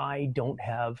 but I don't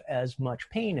have as much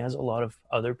pain as a lot of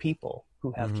other people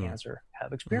who have cancer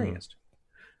have experienced.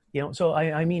 So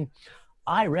I mean,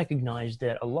 I recognize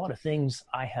that a lot of things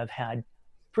I have had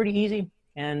pretty easy,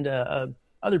 and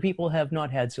other people have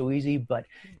not had so easy, but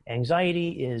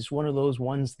anxiety is one of those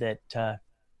ones that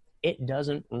it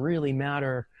doesn't really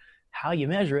matter how you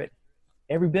measure it.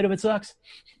 Every bit of it sucks.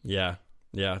 Yeah,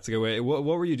 it's a good way. What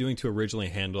were you doing to originally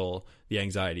handle the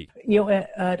anxiety?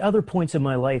 At other points in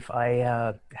my life,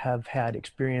 I have had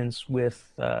experience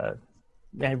with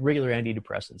regular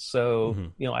antidepressants. So,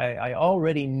 I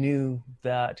already knew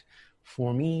that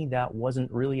for me, that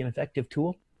wasn't really an effective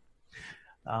tool.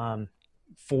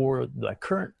 For the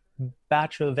current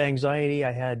batch of anxiety,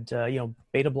 I had,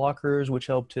 beta blockers, which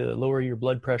help to lower your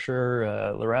blood pressure,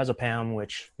 lorazepam,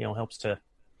 which, helps to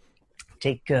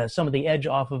take some of the edge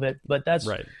off of it. But that's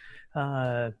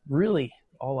really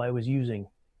all I was using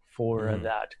for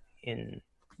that, in,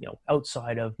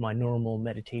 outside of my normal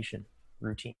meditation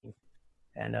routine.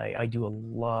 And I do a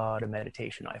lot of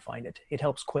meditation. I find it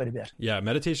helps quite a bit. Yeah,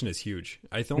 meditation is huge.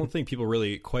 I don't think people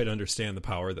really quite understand the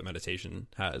power that meditation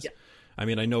has. Yeah. I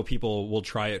mean, I know people will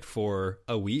try it for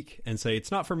a week and say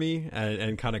it's not for me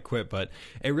and kind of quit, but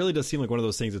it really does seem like one of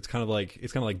those things. It's kind of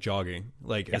like jogging.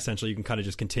 Like essentially you can kind of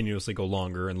just continuously go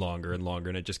longer and longer and longer,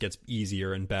 and it just gets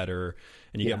easier and better,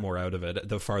 and you get more out of it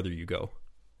the farther you go.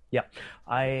 Yeah.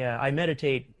 I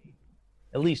meditate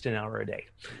at least an hour a day.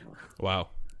 Wow.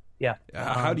 Yeah.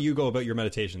 How do you go about your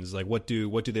meditations? Like what do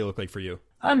they look like for you?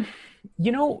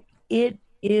 It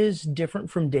is different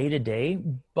from day to day,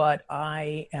 but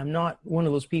I am not one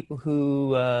of those people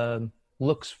who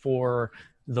looks for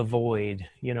the void.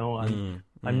 I'm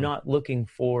not looking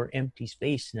for empty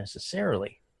space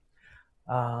necessarily.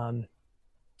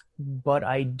 But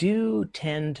I do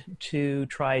tend to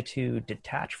try to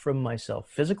detach from myself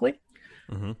physically.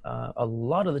 A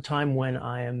lot of the time when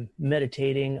I am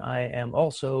meditating, I am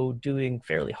also doing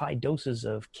fairly high doses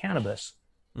of cannabis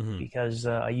because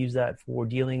I use that for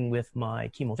dealing with my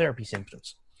chemotherapy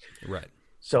symptoms. Right.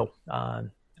 So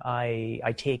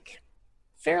I take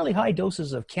fairly high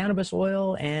doses of cannabis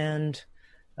oil, and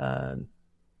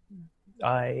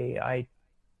I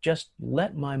just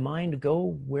let my mind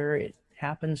go where it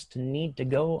happens to need to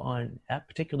go on that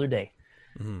particular day.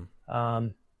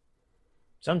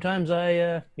 Sometimes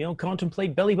I,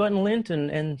 contemplate belly button lint,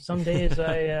 and some days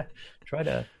I try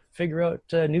to figure out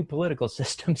new political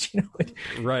systems. It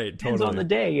right, depends totally on the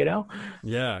day.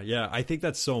 Yeah. I think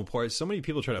that's so important. So many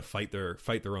people try to fight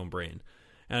their own brain.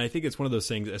 And I think it's one of those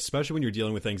things, especially when you're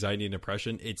dealing with anxiety and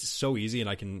depression, it's so easy. And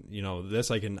I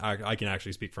can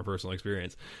actually speak from personal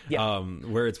experience,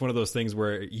 where it's one of those things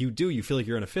where you feel like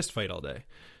you're in a fist fight all day.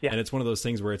 Yeah. And it's one of those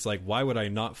things where it's like, why would I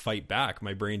not fight back?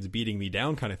 My brain's beating me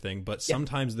down kind of thing. But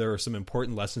sometimes there are some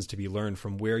important lessons to be learned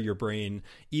from where your brain,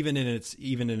 even in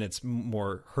its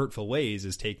more hurtful ways,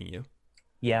 is taking you.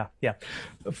 Yeah.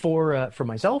 For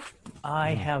myself,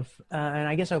 I have, and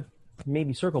I guess I'll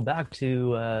maybe circle back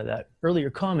to that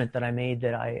earlier comment that I made,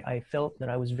 that I felt that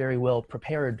I was very well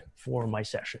prepared for my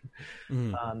session.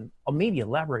 I'll maybe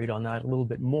elaborate on that a little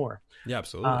bit more. Yeah,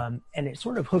 absolutely. And it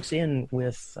sort of hooks in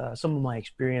with some of my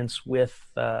experience with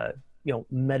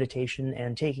meditation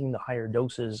and taking the higher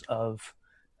doses of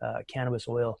cannabis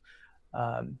oil.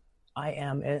 I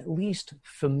am at least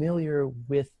familiar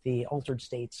with the altered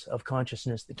states of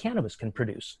consciousness that cannabis can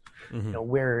produce,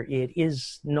 where it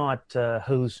is not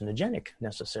hallucinogenic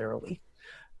necessarily.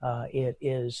 It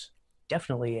is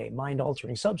definitely a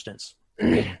mind-altering substance.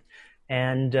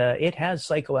 And it has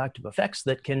psychoactive effects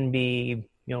that can be,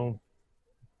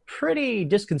 pretty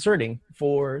disconcerting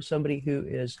for somebody who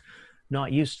is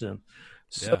not used to them.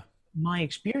 So my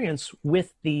experience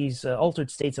with these altered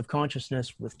states of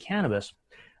consciousness with cannabis,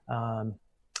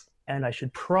 and I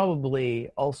should probably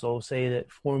also say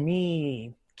that for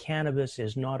me, cannabis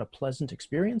is not a pleasant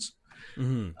experience.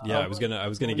 Yeah, I was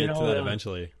gonna get to that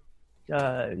eventually.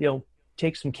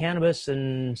 Take some cannabis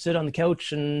and sit on the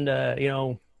couch and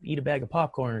eat a bag of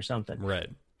popcorn or something. Right.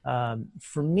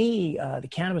 For me, the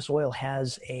cannabis oil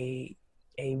has a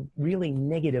really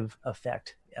negative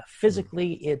effect.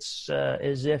 Physically, it's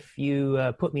as if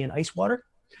you put me in ice water.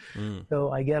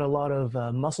 So I get a lot of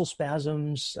muscle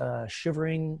spasms,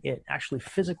 shivering. It actually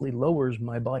physically lowers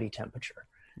my body temperature.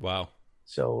 Wow.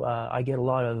 So I get a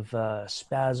lot of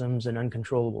spasms and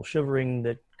uncontrollable shivering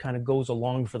that kind of goes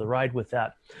along for the ride with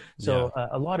that. So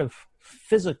a lot of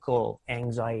physical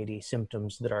anxiety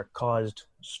symptoms that are caused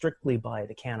strictly by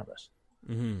the cannabis.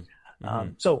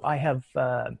 So I have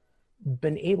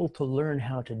been able to learn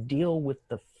how to deal with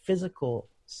the physical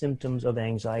symptoms of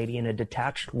anxiety in a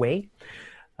detached way.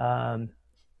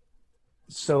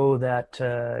 So that,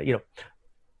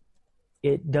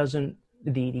 it doesn't,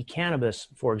 the cannabis,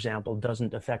 for example,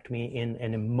 doesn't affect me in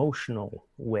an emotional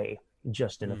way,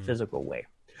 just in a physical way.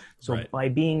 So by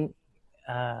being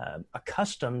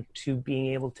accustomed to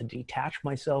being able to detach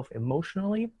myself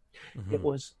emotionally, it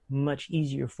was much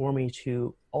easier for me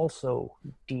to also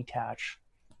detach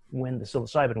when the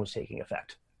psilocybin was taking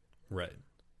effect. Right.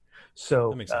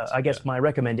 So I guess my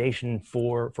recommendation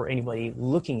for anybody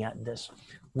looking at this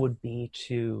would be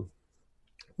to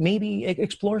maybe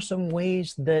explore some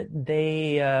ways that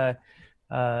they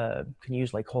can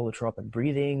use, like holotropic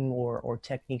breathing or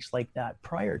techniques like that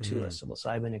prior to a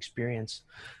psilocybin experience,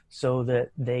 so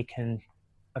that they can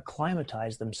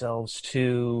acclimatize themselves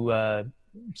to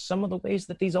some of the ways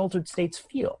that these altered states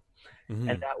feel.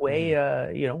 And that way,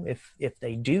 if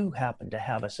they do happen to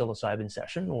have a psilocybin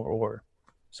session or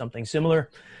something similar,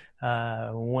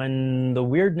 when the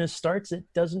weirdness starts, it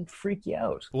doesn't freak you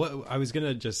out. Well, I was going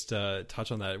to just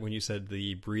touch on that when you said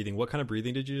the breathing. What kind of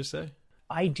breathing did you just say?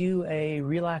 I do a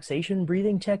relaxation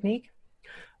breathing technique.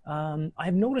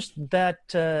 I've noticed that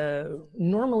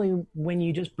normally when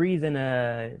you just breathe in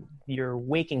your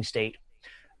waking state,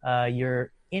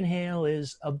 your inhale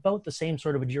is about the same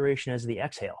sort of a duration as the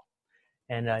exhale.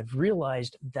 And I've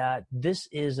realized that this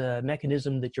is a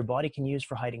mechanism that your body can use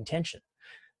for hiding tension.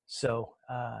 So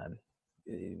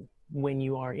when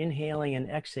you are inhaling and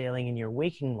exhaling in your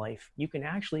waking life, you can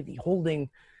actually be holding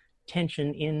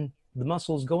tension in the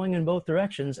muscles going in both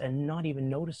directions and not even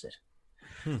notice it.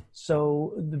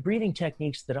 So the breathing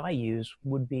techniques that I use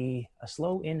would be a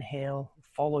slow inhale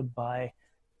followed by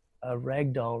a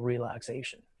ragdoll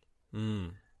relaxation.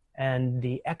 And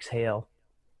the exhale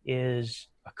is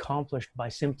accomplished by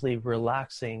simply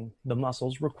relaxing the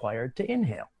muscles required to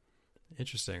inhale.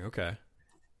 Interesting. Okay.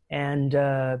 And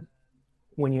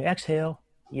when you exhale,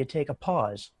 you take a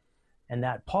pause. And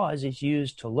that pause is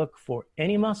used to look for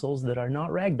any muscles that are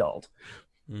not ragdolled.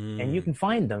 And you can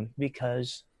find them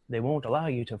because they won't allow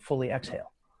you to fully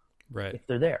exhale if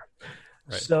they're there.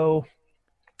 So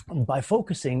by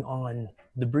focusing on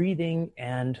the breathing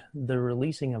and the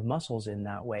releasing of muscles in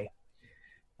that way,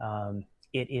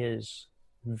 it is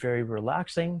very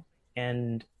relaxing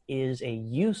and is a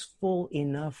useful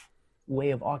enough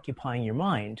way of occupying your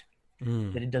mind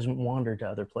that it doesn't wander to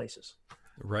other places.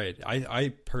 Right.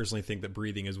 I personally think that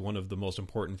breathing is one of the most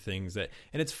important things and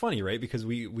it's funny, right? Because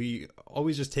we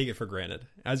always just take it for granted.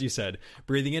 As you said,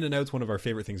 breathing in and out is one of our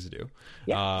favorite things to do.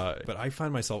 Yeah. But I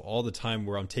find myself all the time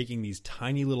where I'm taking these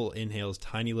tiny little inhales,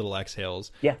 tiny little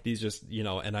exhales. Yeah. These just, you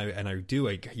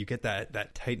get that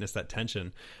tightness, that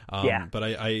tension. But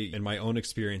I in my own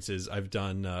experiences, I've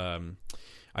done,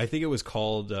 I think it was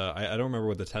called, I don't remember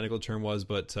what the technical term was,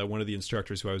 but one of the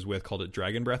instructors who I was with called it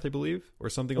dragon breath, I believe, or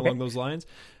something along those lines.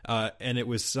 And it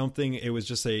was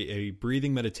just a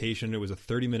breathing meditation. It was a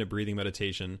 30-minute breathing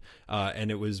meditation.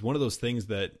 And it was one of those things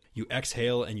that you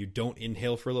exhale and you don't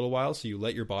inhale for a little while. So you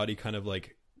let your body kind of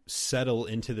like settle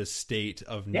into this state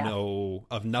of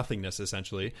nothingness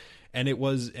essentially.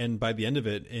 And by the end of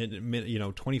it,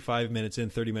 25 minutes in,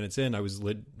 30 minutes in, I was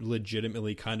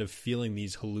legitimately kind of feeling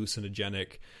these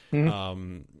hallucinogenic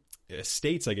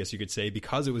states, I guess you could say,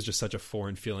 because it was just such a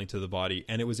foreign feeling to the body,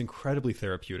 and it was incredibly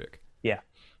therapeutic. Yeah.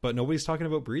 But nobody's talking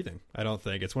about breathing, I don't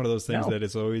think. It's one of those things that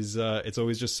it's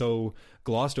always just so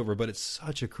glossed over, but it's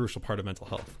such a crucial part of mental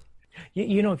health.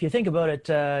 If you think about it,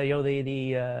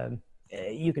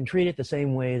 you can treat it the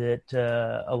same way that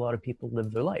a lot of people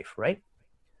live their life, right?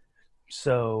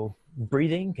 So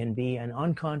breathing can be an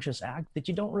unconscious act that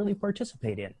you don't really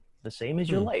participate in. The same as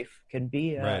your life can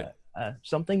be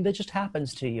something that just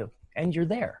happens to you and you're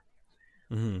there.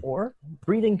 Or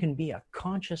breathing can be a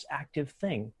conscious, active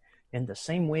thing in the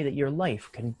same way that your life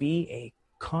can be a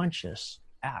conscious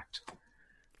act.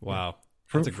 Wow.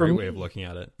 That's a great way of looking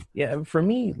at it. Yeah, for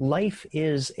me, life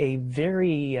is a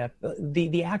very,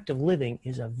 the act of living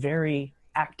is a very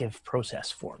active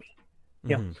process for me.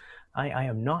 Yeah, I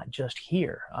am not just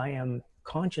here. I am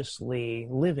consciously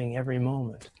living every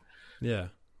moment. Yeah,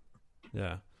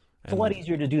 yeah. It's a lot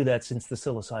easier to do that since the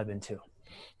psilocybin too.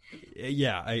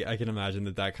 Yeah, I can imagine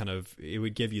that kind of, it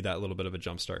would give you that little bit of a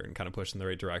jump start and kind of push in the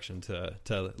right direction to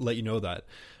let you know that.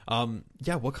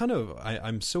 What kind of,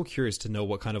 I'm so curious to know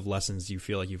what kind of lessons you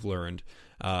feel like you've learned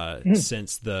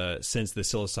since the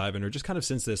psilocybin, or just kind of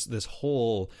since this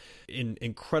whole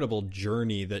incredible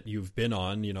journey that you've been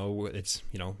on. It's,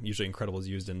 usually incredible is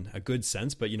used in a good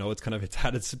sense, but it's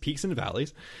had its peaks and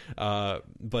valleys. I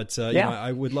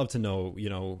would love to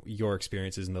know, your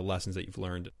experiences and the lessons that you've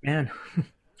learned. Man,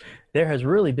 there has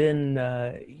really been,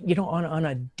 on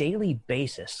a daily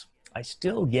basis, I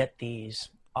still get these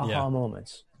aha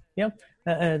moments.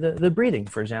 The breathing,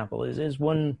 for example, is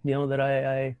one, that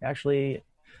I actually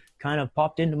kind of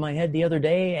popped into my head the other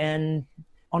day. And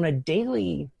on a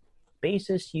daily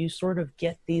basis, you sort of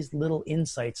get these little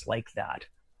insights like that.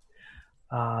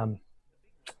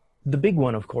 The big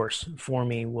one, of course, for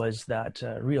me was that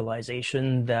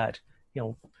realization that,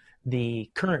 the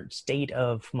current state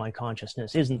of my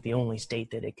consciousness isn't the only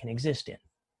state that it can exist in.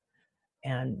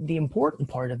 And the important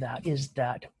part of that is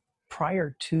that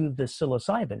prior to the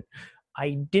psilocybin,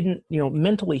 I didn't,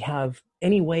 mentally have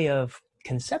any way of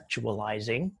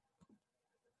conceptualizing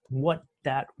what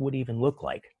that would even look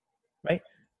like, right?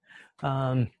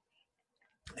 And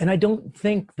I don't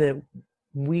think that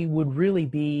we would really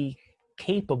be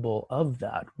capable of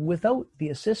that without the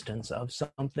assistance of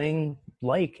something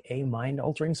like a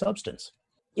mind-altering substance.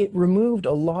 It removed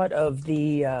a lot of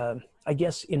the, I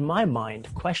guess, in my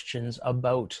mind, questions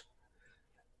about,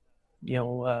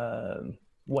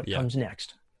 what comes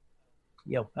next.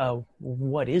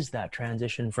 What is that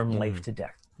transition from life to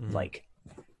death like?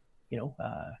 you know,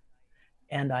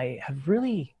 and I have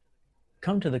really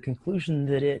come to the conclusion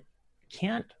that it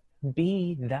can't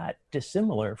be that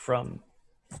dissimilar from,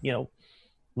 you know,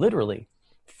 literally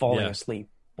falling asleep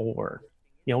or,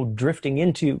 you know, drifting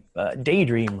into a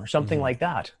daydream or something like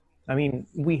that. I mean,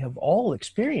 we have all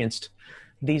experienced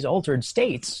these altered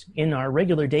states in our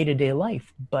regular day-to-day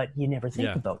life, but you never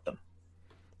think about them.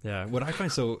 Yeah, what I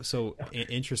find so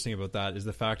interesting about that is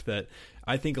the fact that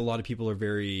I think a lot of people are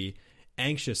very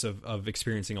anxious of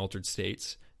experiencing altered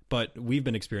states, but we've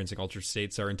been experiencing altered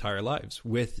states our entire lives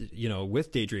with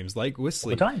daydreams, like with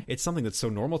sleep. It's something that's so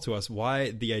normal to us.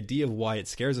 Why the idea of why it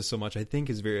scares us so much, I think,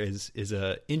 is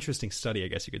a interesting study, I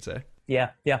guess you could say. Yeah.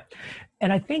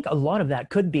 And I think a lot of that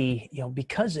could be, you know,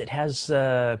 because it has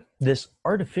this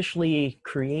artificially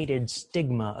created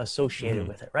stigma associated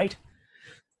with it, right?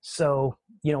 So,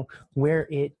 you know, where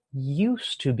it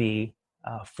used to be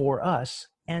for us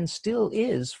and still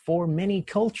is for many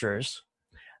cultures,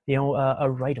 you know, a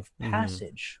rite of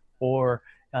passage or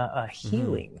a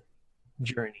healing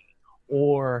journey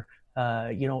or,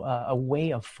 you know, a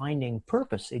way of finding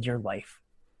purpose in your life.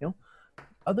 You know,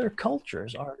 other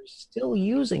cultures are still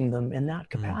using them in that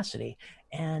capacity.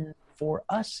 And for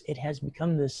us, it has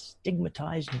become this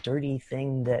stigmatized, dirty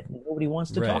thing that nobody wants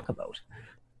to talk about.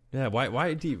 Yeah.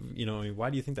 Why do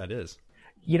you think that is?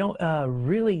 You know, a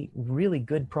really, really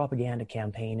good propaganda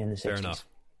campaign in the 60s. Fair enough.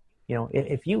 You know,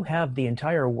 if you have the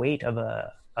entire weight of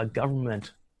a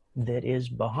government that is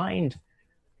behind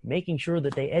making sure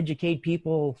that they educate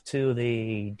people to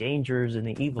the dangers and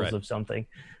the evils of something,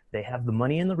 they have the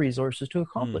money and the resources to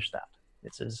accomplish that.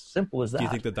 It's as simple as that. Do you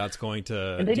think that that's going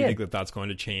to? Think that that's going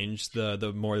to change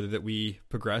the more that we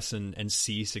progress and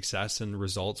see success and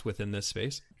results within this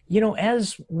space? You know,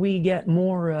 as we get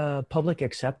more public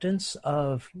acceptance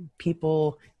of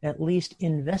people at least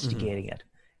investigating it,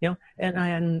 you know,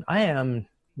 and I am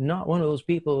not one of those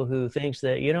people who thinks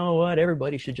that, you know what,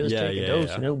 everybody should just take a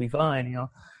dose and it'll be fine. You know,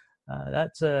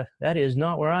 that is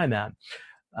not where I'm at.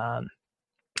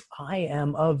 I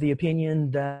am of the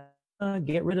opinion that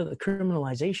get rid of the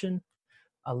criminalization,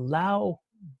 allow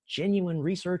genuine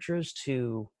researchers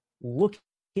to look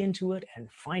into it and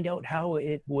find out how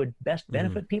it would best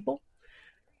benefit people.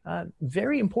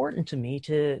 Very important to me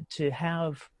to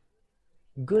have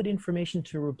good information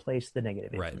to replace the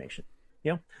negative information.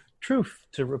 You know, truth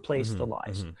to replace the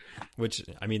lies. Which,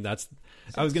 I mean, I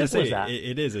was going to say,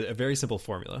 it is a very simple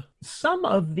formula. Some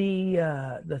of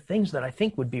the things that I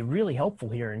think would be really helpful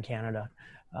here in Canada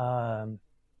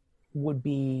would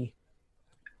be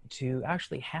to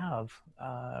actually have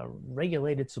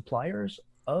regulated suppliers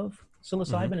of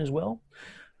psilocybin as well.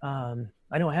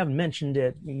 I know I haven't mentioned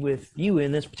it with you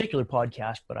in this particular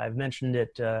podcast, but I've mentioned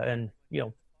it and, you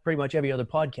know, pretty much every other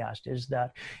podcast, is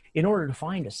that in order to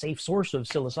find a safe source of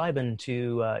psilocybin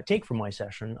to take from my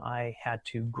session, I had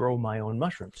to grow my own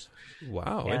mushrooms.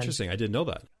 Wow, interesting. I didn't know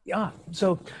that. Yeah,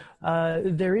 so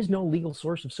there is no legal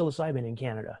source of psilocybin in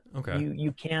Canada. Okay.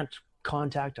 You can't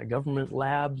contact a government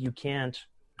lab. You can't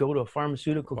go to a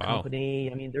pharmaceutical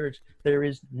company. I mean, there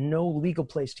is no legal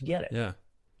place to get it. Yeah.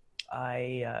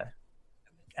 I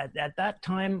at that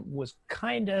time was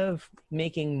kind of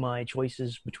making my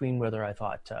choices between whether I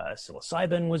thought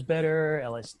psilocybin was better,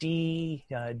 LSD,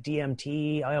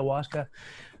 DMT, ayahuasca.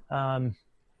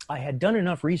 I had done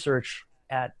enough research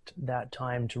at that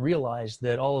time to realize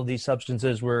that all of these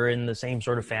substances were in the same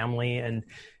sort of family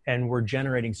and were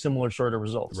generating similar sort of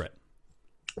results. Right.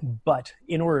 But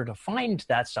in order to find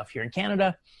that stuff here in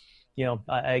Canada, you know,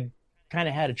 I kind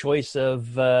of had a choice of,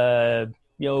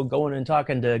 you know, going and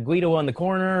talking to Guido on the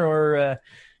corner or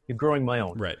growing my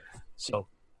own. Right. So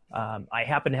I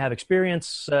happen to have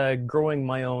experience growing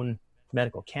my own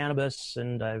medical cannabis,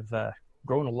 and I've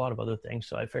grown a lot of other things.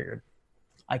 So I figured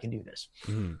I can do this.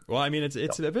 Well, I mean,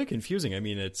 it's a bit confusing. I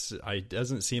mean, it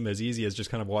doesn't seem as easy as just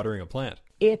kind of watering a plant.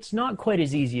 It's not quite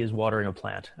as easy as watering a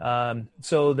plant.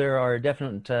 So there are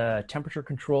definite temperature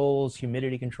controls,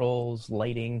 humidity controls,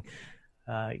 lighting.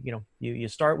 You know, you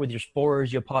start with your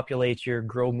spores, you populate your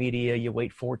grow media, you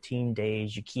wait 14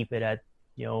 days, you keep it at,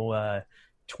 you know,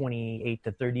 28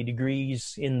 to 30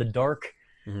 degrees in the dark,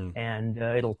 and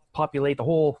it'll populate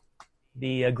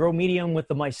the grow medium with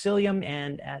the mycelium.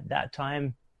 And at that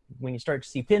time, when you start to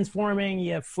see pins forming,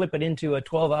 you flip it into a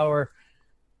 12-hour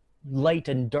light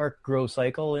and dark grow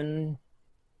cycle in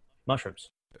mushrooms.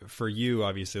 For you,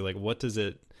 obviously, like, what does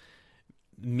it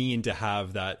mean to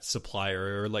have that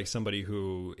supplier, or like somebody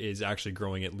who is actually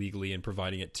growing it legally and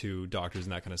providing it to doctors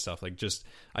and that kind of stuff? Like, just,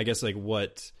 I guess, like,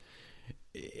 what's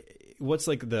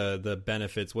like the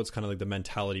benefits? What's kind of like the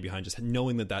mentality behind just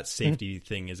knowing that safety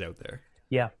thing is out there?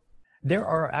 Yeah. There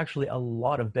are actually a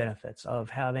lot of benefits of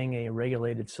having a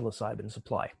regulated psilocybin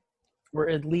supply, or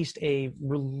at least a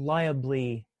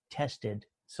reliably tested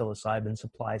psilocybin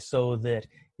supply so that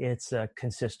it's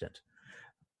consistent.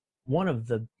 One of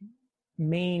the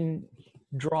main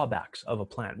drawbacks of a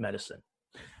plant medicine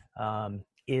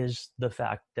is the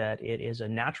fact that it is a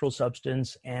natural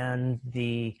substance, and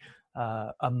the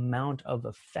amount of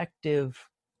effective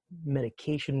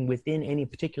medication within any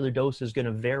particular dose is going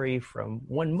to vary from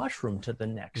one mushroom to the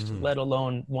next, let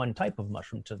alone one type of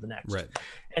mushroom to the next. Right.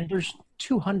 And there's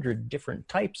 200 different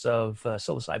types of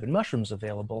psilocybin mushrooms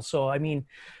available. So, I mean,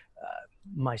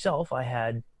 myself, I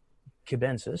had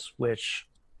cubensis, which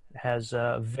has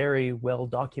a very well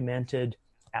documented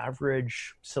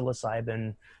average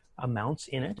psilocybin amounts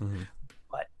in it.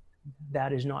 But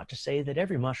that is not to say that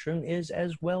every mushroom is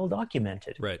as well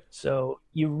documented. Right. So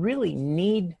you really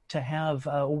need to have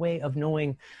a way of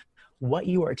knowing what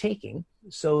you are taking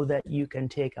so that you can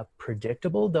take a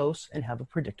predictable dose and have a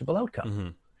predictable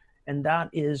outcome. And that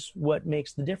is what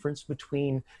makes the difference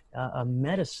between a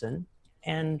medicine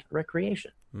and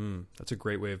recreation. That's a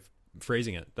great way of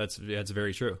phrasing it. That's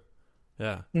very true.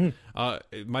 Yeah.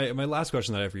 My last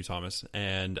question that I have for you, Thomas,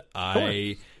 and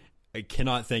I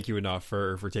cannot thank you enough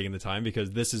for taking the time,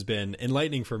 because this has been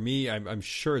enlightening for me. I'm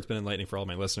sure it's been enlightening for all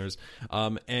my listeners.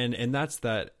 And that's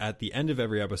that at the end of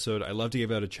every episode, I love to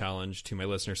give out a challenge to my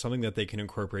listeners, something that they can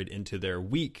incorporate into their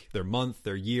week, their month,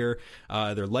 their year,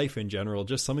 their life in general,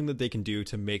 just something that they can do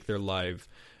to make their life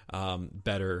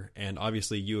better. And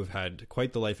obviously you have had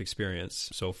quite the life experience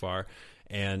so far,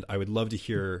 and I would love to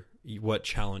hear what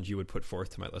challenge you would put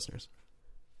forth to my listeners.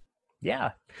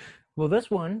 Yeah. Well,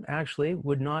 this one actually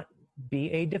would not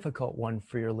be a difficult one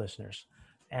for your listeners,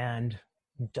 and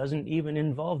doesn't even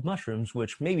involve mushrooms,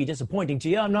 which may be disappointing to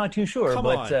you. I'm not too sure. Come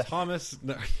on, Thomas.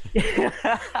 No.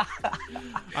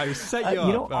 I set you up.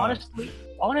 You know,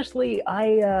 honestly,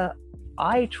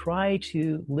 I try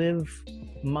to live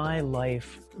my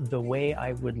life the way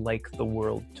I would like the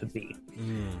world to be.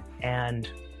 And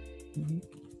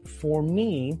for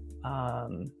me,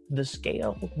 the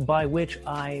scale by which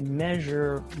I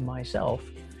measure myself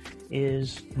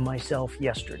is myself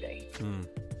yesterday.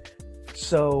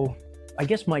 So I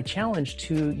guess my challenge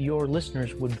to your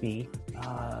listeners would be,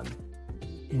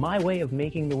 my way of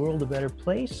making the world a better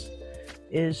place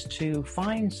is to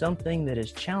find something that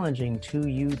is challenging to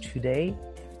you today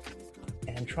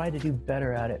and try to do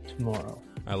better at it tomorrow.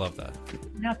 I love that. You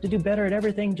don't have to do better at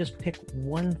everything, just pick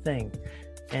one thing.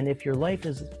 And if your life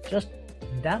is just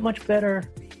that much better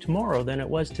tomorrow than it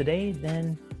was today,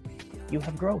 then you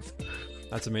have growth.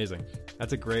 That's amazing.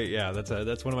 That's a great,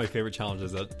 that's one of my favorite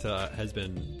challenges that has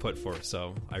been put forth.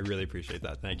 So I really appreciate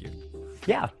that. Thank you.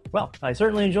 Yeah. Well, I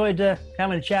certainly enjoyed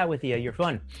having a chat with you. You're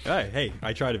fun. Hey,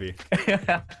 I try to be.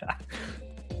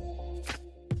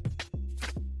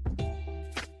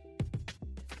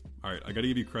 All right, I got to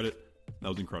give you credit. That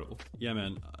was incredible. Yeah,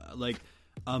 man.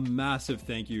 A massive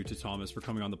thank you to Thomas for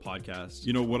coming on the podcast.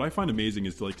 You know, what I find amazing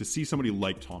is to see somebody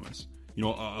like Thomas, you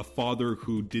know, a father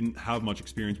who didn't have much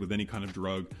experience with any kind of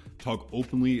drug, talk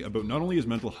openly about not only his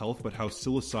mental health, but how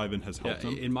psilocybin has helped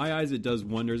him. In my eyes, it does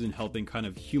wonders in helping kind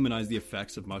of humanize the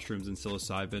effects of mushrooms and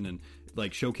psilocybin, and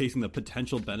showcasing the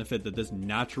potential benefit that this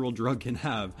natural drug can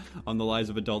have on the lives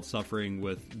of adults suffering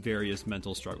with various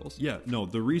mental struggles. Yeah, no,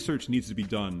 the research needs to be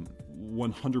done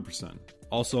 100%.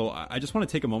 Also, I just want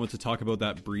to take a moment to talk about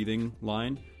that breathing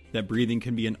line, that breathing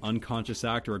can be an unconscious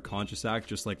act or a conscious act,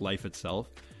 just like life itself.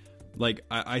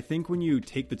 I think when you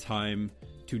take the time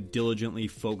to diligently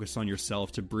focus on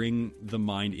yourself, to bring the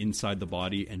mind inside the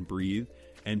body and breathe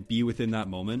and be within that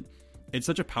moment, it's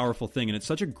such a powerful thing, and it's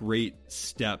such a great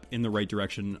step in the right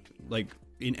direction,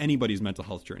 in anybody's mental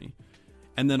health journey.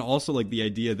 And then also the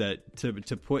idea that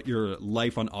to put your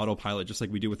life on autopilot, just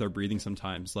like we do with our breathing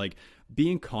sometimes,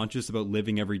 being conscious about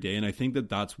living every day. And I think that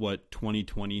that's what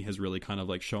 2020 has really kind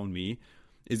of shown me,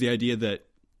 is the idea that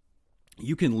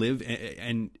you can live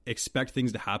and expect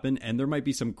things to happen, and there might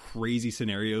be some crazy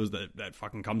scenarios that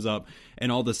fucking comes up,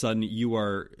 and all of a sudden you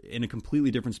are in a completely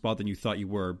different spot than you thought you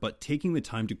were. But taking the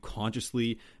time to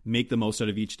consciously make the most out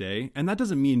of each day, and that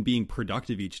doesn't mean being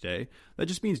productive each day, that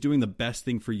just means doing the best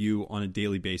thing for you on a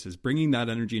daily basis. Bringing that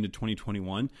energy into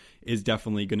 2021 is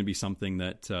definitely going to be something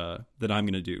that I'm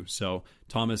going to do. So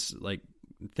Thomas,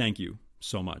 thank you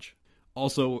so much.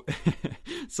 Also,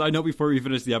 side note before we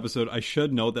finish the episode, I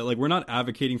should note that we're not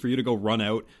advocating for you to go run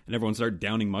out and everyone start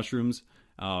downing mushrooms.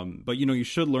 But you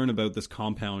should learn about this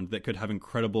compound that could have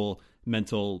incredible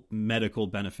medical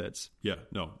benefits. Yeah,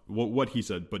 no, what he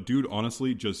said. But dude,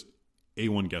 honestly, just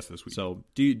A1 guess this week. So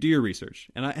do your research,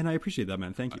 and I appreciate that,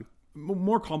 man. Thank you.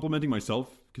 more complimenting myself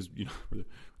because, we're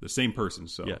the same person.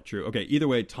 So yeah, true. Okay. Either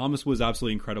way, Thomas was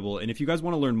absolutely incredible. And if you guys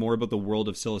want to learn more about the world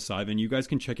of psilocybin, you guys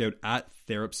can check out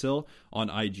 @Therapsil on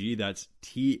IG. That's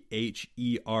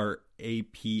THERAPSIL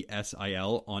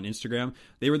on Instagram.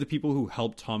 They were the people who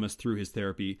helped Thomas through his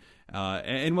therapy.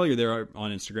 And while you're there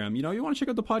on Instagram, you want to check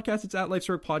out the podcast. It's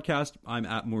 @LifeSork Podcast. I'm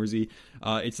 @Morsey.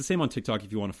 It's the same on TikTok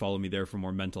if you want to follow me there for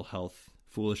more mental health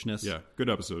foolishness. Yeah, good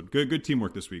episode. Good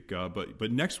teamwork this week.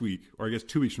 But next week, or I guess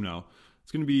 2 weeks from now,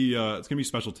 it's gonna be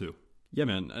special too. Yeah,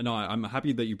 man. No, I'm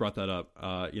happy that you brought that up.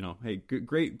 Hey,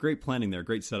 great planning there.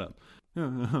 Great setup.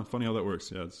 Yeah, funny how that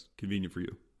works. Yeah, it's convenient for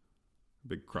you.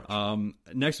 Big crutch.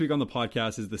 Next week on the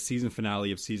podcast is the season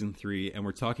finale of season 3, and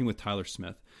we're talking with Tyler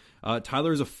Smith.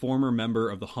 Tyler is a former member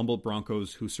of the Humboldt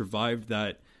Broncos who survived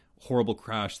that horrible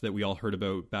crash that we all heard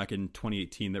about back in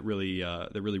 2018 that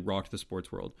really rocked the sports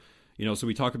world. So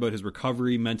we talk about his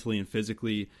recovery mentally and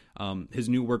physically, his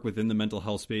new work within the mental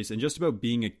health space, and just about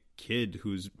being a kid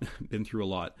who's been through a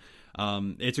lot.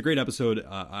 It's a great episode.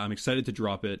 I'm excited to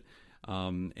drop it.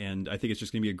 And I think it's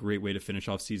just going to be a great way to finish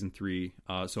off season 3.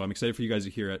 So I'm excited for you guys to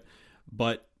hear it.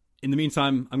 But in the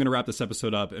meantime, I'm going to wrap this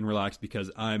episode up and relax because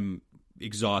I'm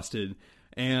exhausted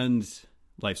and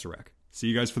life's a wreck. See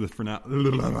you guys for the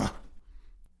finale.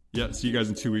 Yeah, see you guys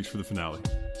in 2 weeks for the finale.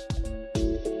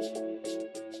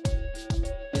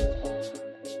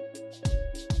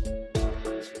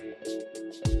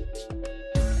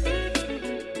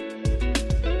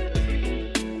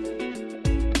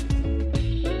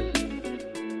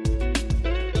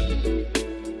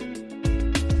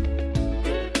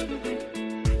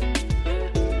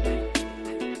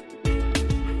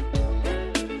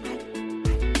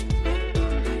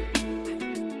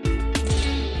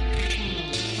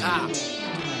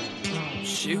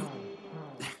 Shoot.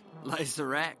 Life's a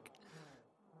wreck.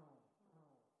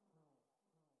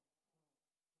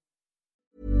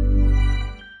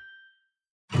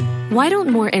 Why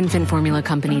don't more infant formula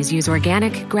companies use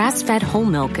organic, grass-fed whole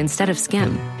milk instead of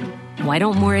skim? Why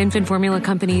don't more infant formula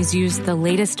companies use the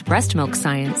latest breast milk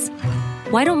science?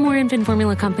 Why don't more infant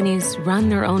formula companies run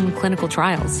their own clinical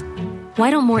trials? Why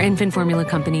don't more infant formula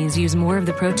companies use more of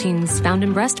the proteins found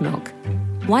in breast milk?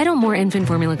 Why don't more infant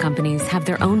formula companies have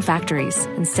their own factories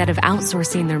instead of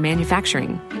outsourcing their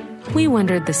manufacturing? We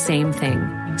wondered the same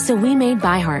thing. So we made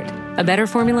ByHeart, a better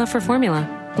formula for formula.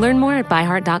 Learn more at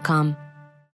byheart.com.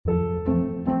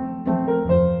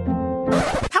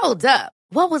 Hold up.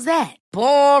 What was that?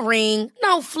 Boring.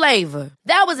 No flavor.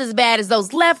 That was as bad as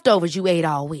those leftovers you ate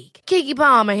all week. Keke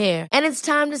Palmer here, and it's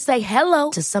time to say hello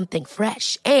to something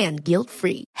fresh and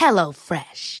guilt-free. Hello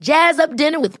Fresh. Jazz up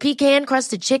dinner with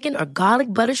pecan-crusted chicken or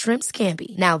garlic butter shrimp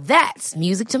scampi. Now that's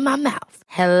music to my mouth.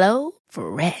 Hello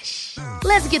Fresh.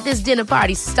 Let's get this dinner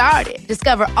party started.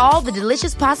 Discover all the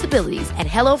delicious possibilities at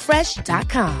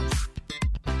HelloFresh.com.